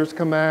Savior's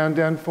command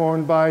and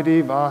formed by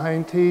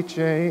divine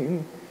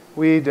teaching,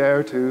 we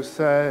dare to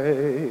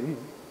say,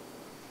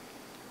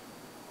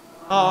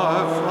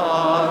 Our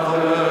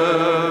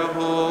Father,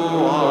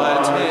 who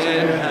art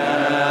in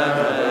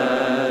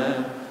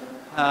heaven,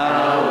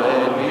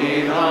 hallowed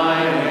be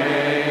thy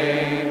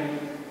name.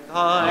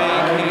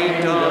 Thy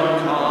kingdom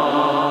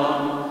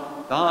come,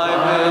 thy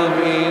will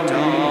be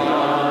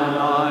done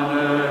on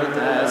earth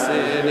as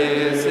it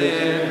is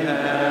in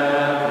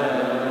heaven.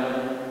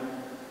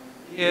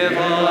 Give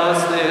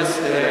us this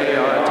day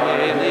our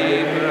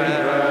daily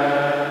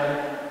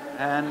bread,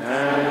 and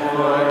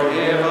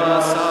forgive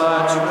us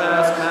our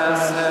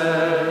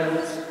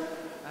trespasses,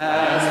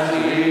 as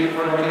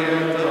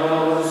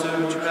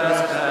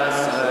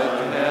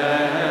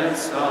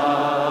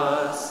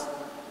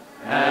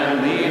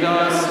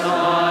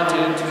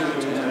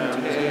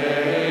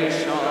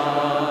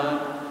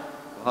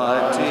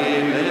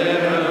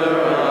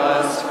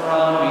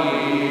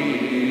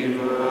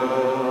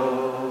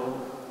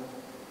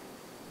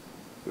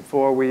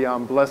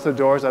bless the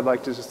doors, I'd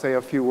like to just say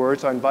a few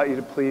words. I invite you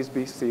to please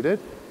be seated.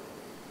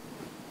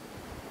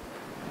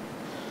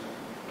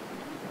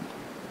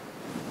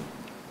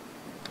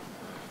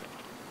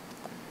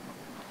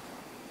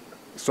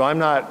 So I'm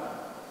not,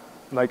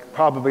 like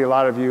probably a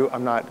lot of you,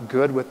 I'm not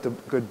good with the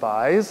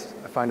goodbyes.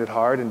 I find it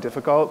hard and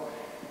difficult.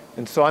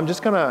 And so I'm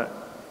just going to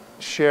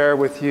share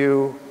with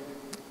you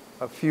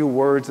a few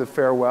words of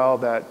farewell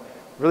that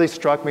really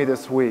struck me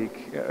this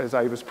week as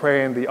I was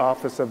praying the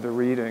office of the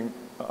readings.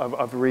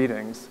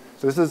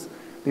 So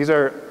these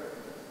are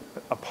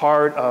a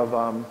part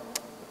of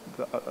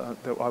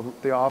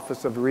the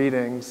office of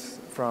readings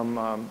from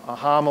a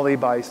homily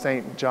by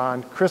St.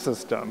 John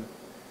Chrysostom.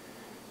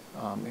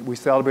 We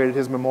celebrated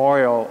his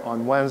memorial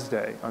on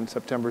Wednesday, on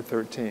September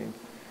 13th.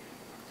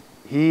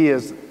 He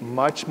is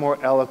much more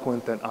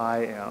eloquent than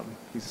I am.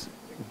 His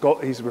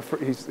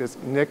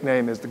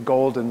nickname is the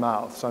Golden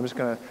Mouth. So I'm just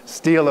going to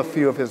steal a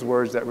few of his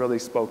words that really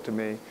spoke to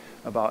me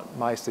about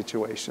my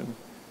situation.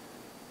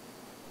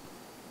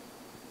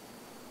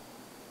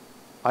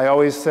 I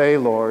always say,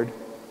 Lord,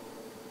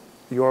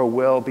 your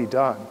will be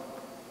done.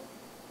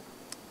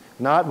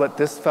 Not what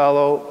this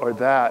fellow or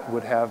that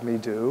would have me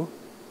do,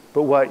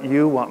 but what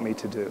you want me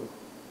to do.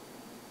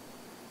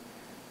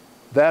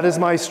 That is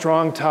my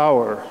strong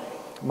tower,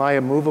 my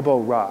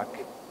immovable rock,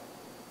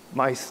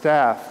 my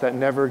staff that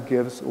never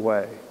gives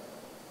way.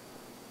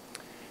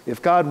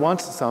 If God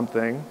wants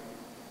something,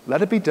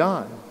 let it be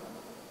done.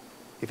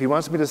 If he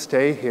wants me to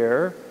stay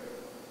here,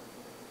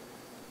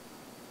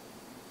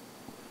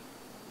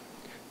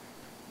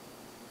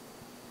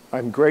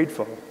 I'm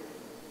grateful.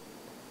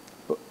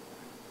 But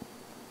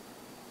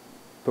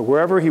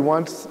wherever he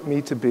wants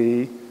me to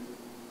be,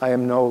 I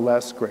am no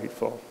less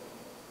grateful.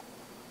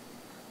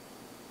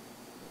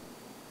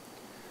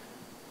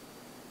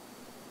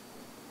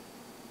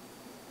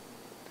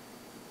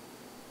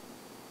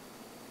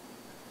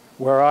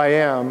 Where I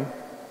am,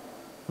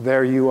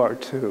 there you are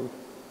too.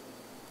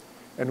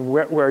 And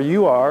where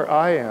you are,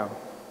 I am.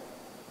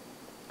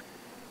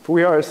 For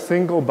we are a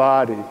single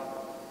body,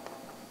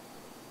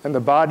 and the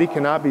body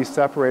cannot be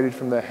separated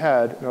from the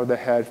head, nor the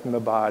head from the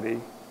body.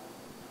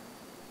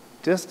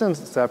 Distance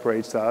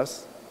separates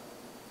us,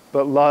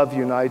 but love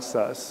unites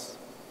us,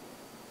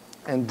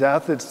 and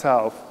death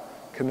itself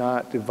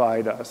cannot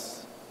divide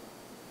us.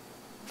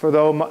 For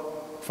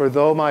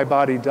though my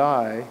body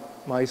die,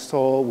 my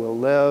soul will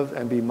live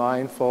and be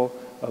mindful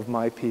of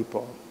my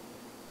people.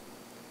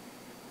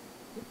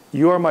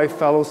 You are my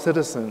fellow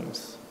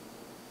citizens,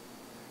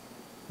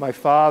 my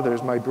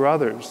fathers, my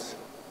brothers.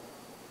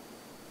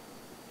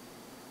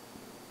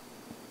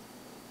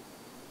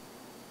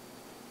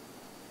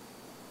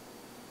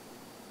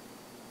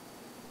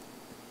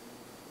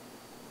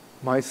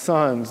 My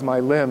sons, my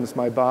limbs,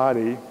 my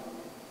body.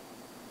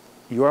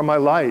 You are my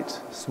light,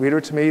 sweeter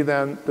to me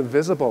than the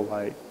visible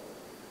light.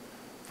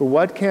 For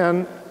what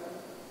can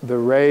the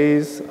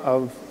rays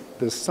of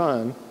the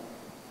sun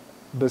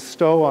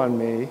bestow on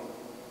me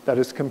that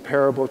is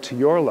comparable to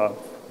your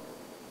love?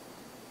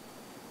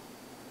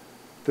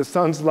 The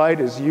sun's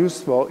light is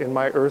useful in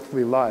my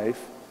earthly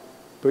life,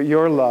 but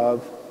your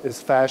love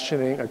is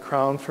fashioning a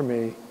crown for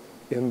me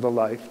in the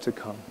life to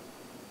come.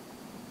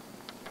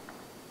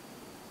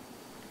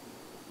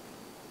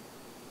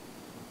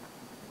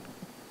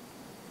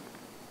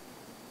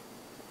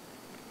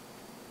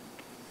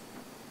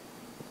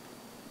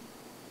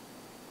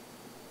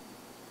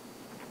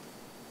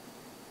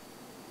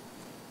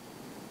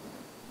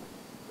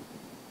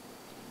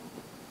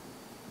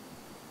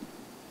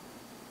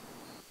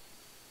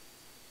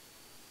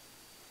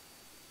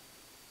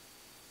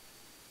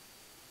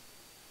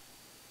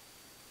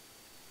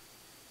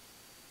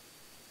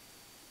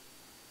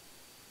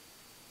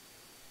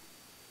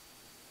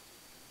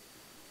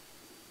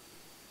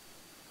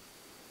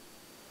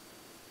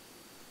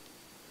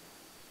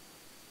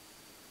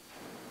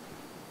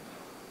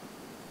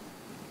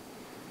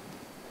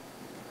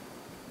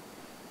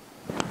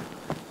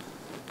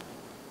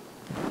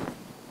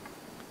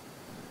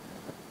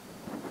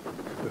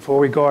 Before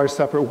we go our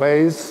separate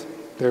ways,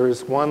 there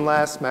is one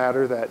last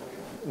matter that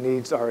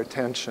needs our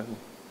attention.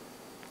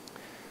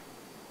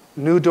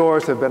 New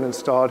doors have been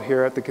installed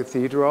here at the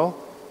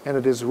cathedral, and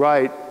it is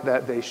right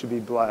that they should be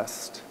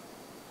blessed.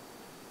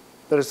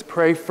 Let us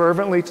pray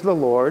fervently to the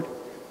Lord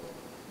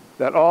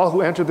that all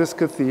who enter this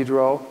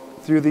cathedral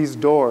through these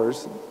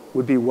doors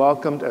would be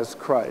welcomed as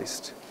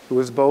Christ, who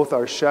is both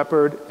our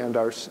shepherd and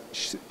our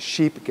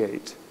sheep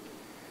gate.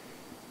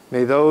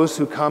 May those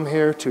who come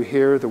here to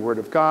hear the word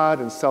of God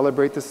and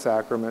celebrate the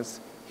sacraments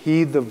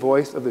heed the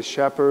voice of the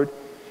shepherd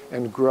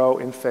and grow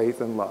in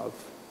faith and love.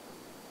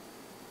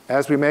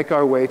 As we make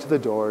our way to the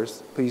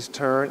doors, please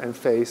turn and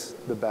face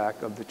the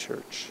back of the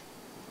church.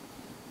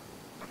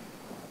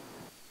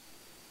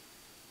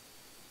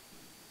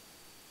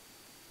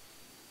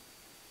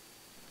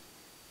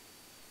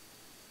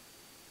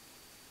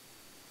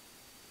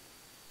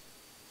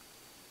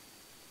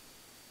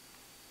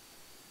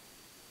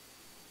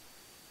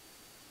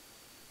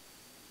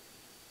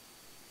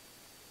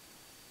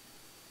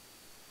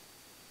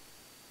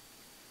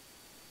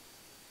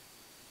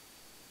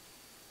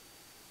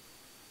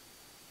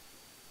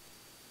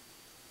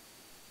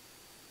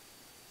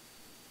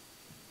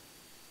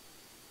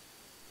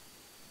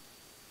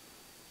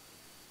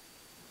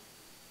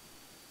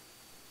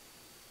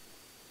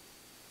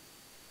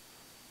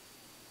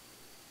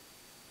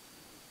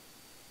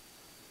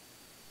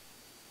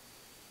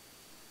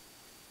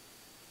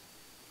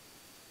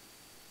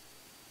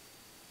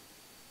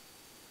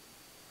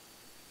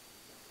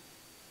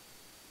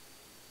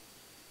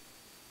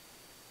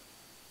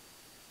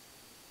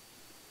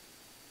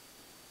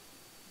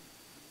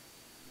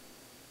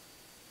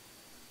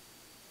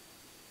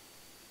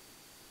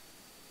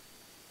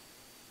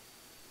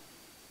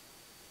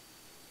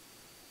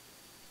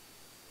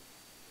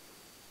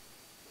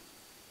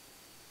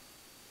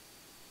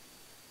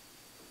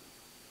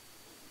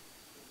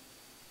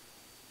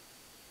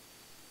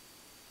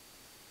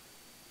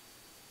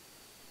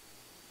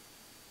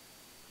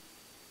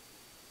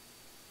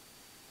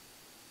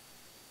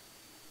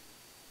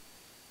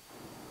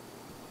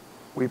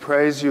 We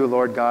praise you,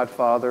 Lord God,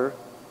 Father,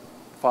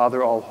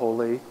 Father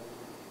all-holy.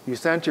 You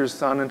sent your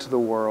Son into the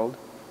world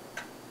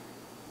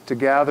to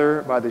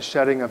gather by the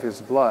shedding of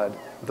his blood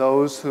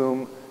those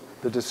whom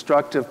the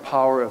destructive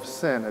power of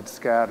sin had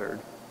scattered.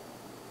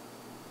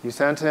 You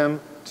sent him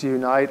to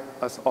unite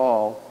us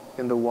all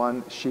in the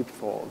one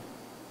sheepfold.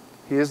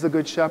 He is the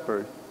Good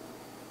Shepherd.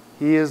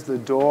 He is the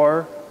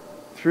door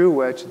through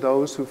which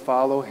those who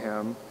follow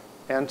him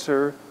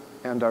enter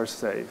and are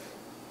safe,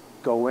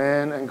 go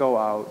in and go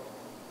out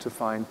to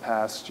find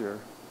pasture.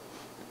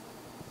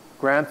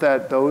 Grant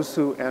that those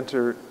who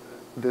enter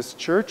this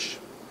church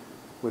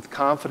with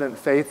confident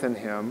faith in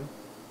him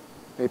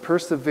may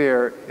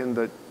persevere in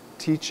the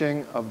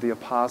teaching of the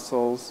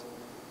apostles,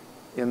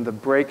 in the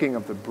breaking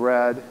of the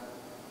bread,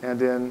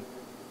 and in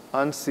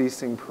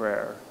unceasing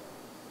prayer,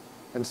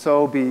 and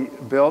so be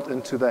built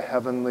into the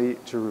heavenly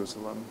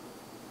Jerusalem.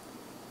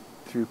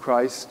 Through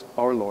Christ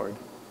our Lord.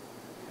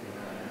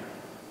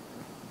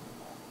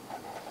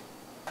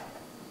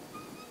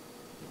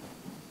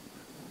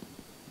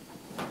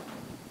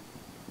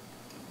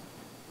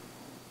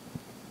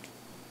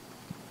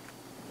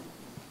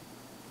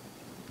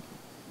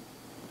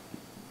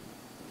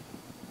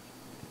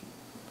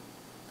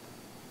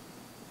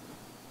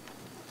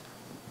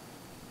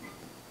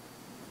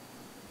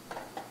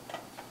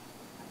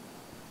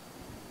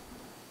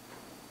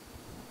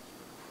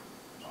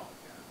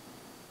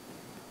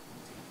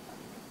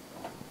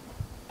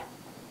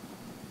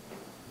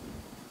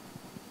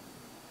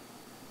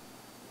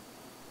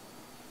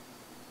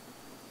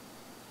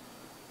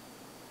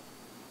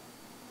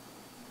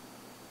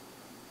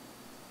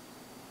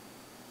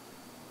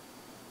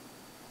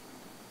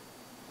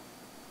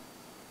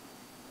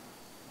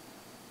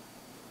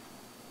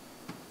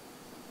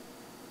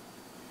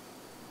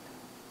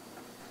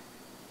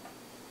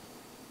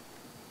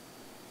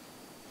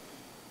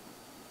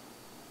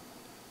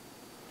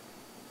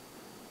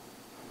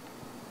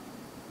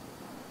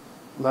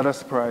 Let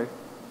us pray.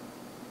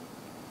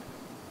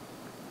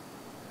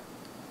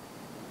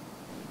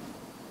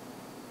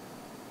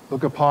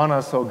 Look upon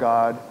us, O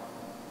God,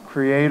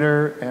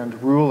 creator and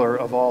ruler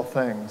of all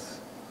things,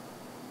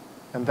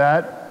 and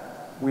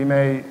that we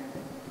may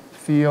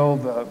feel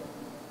the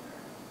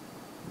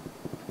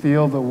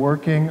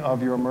working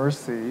of your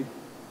mercy.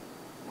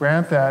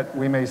 Grant that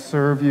we may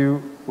serve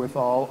you with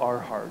all our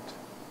heart.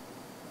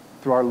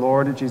 Through our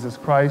Lord Jesus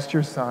Christ,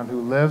 your Son,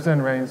 who lives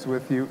and reigns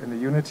with you in the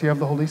unity of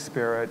the Holy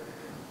Spirit,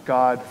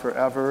 God,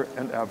 forever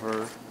and ever.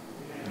 Amen.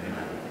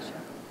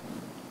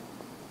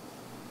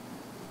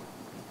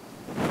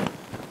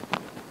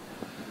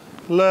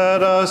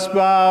 Let us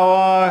bow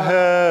our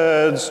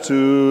heads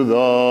to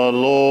the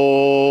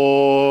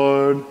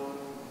Lord.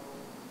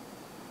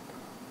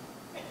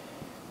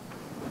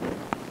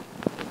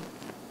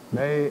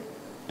 May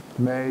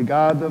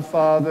God the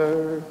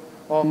Father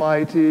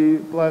Almighty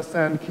bless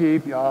and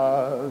keep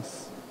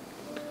us.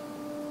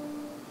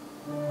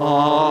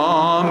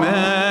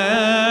 Amen.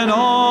 Amen.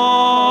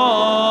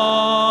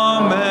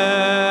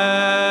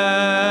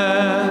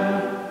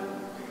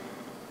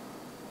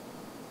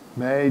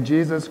 May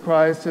Jesus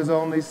Christ, his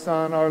only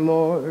Son, our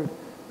Lord,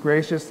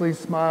 graciously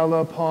smile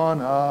upon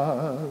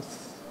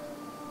us.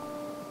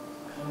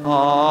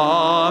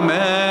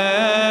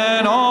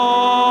 Amen.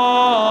 Amen.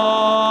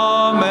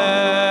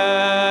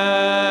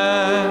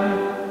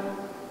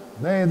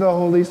 May the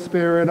Holy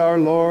Spirit, our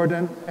Lord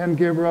and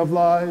giver of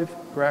life,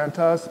 grant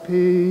us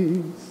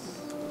peace.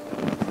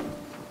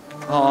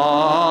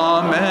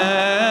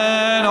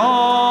 Amen.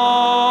 Amen.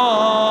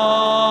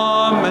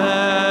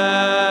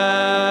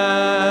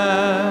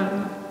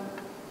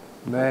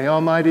 May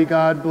Almighty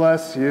God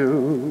bless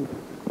you,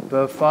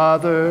 the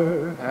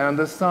Father and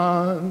the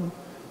Son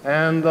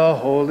and the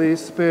Holy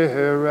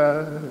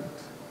Spirit.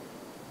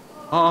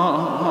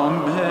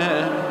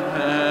 Amen.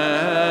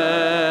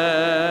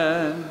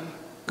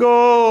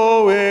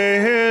 Go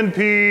in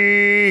peace.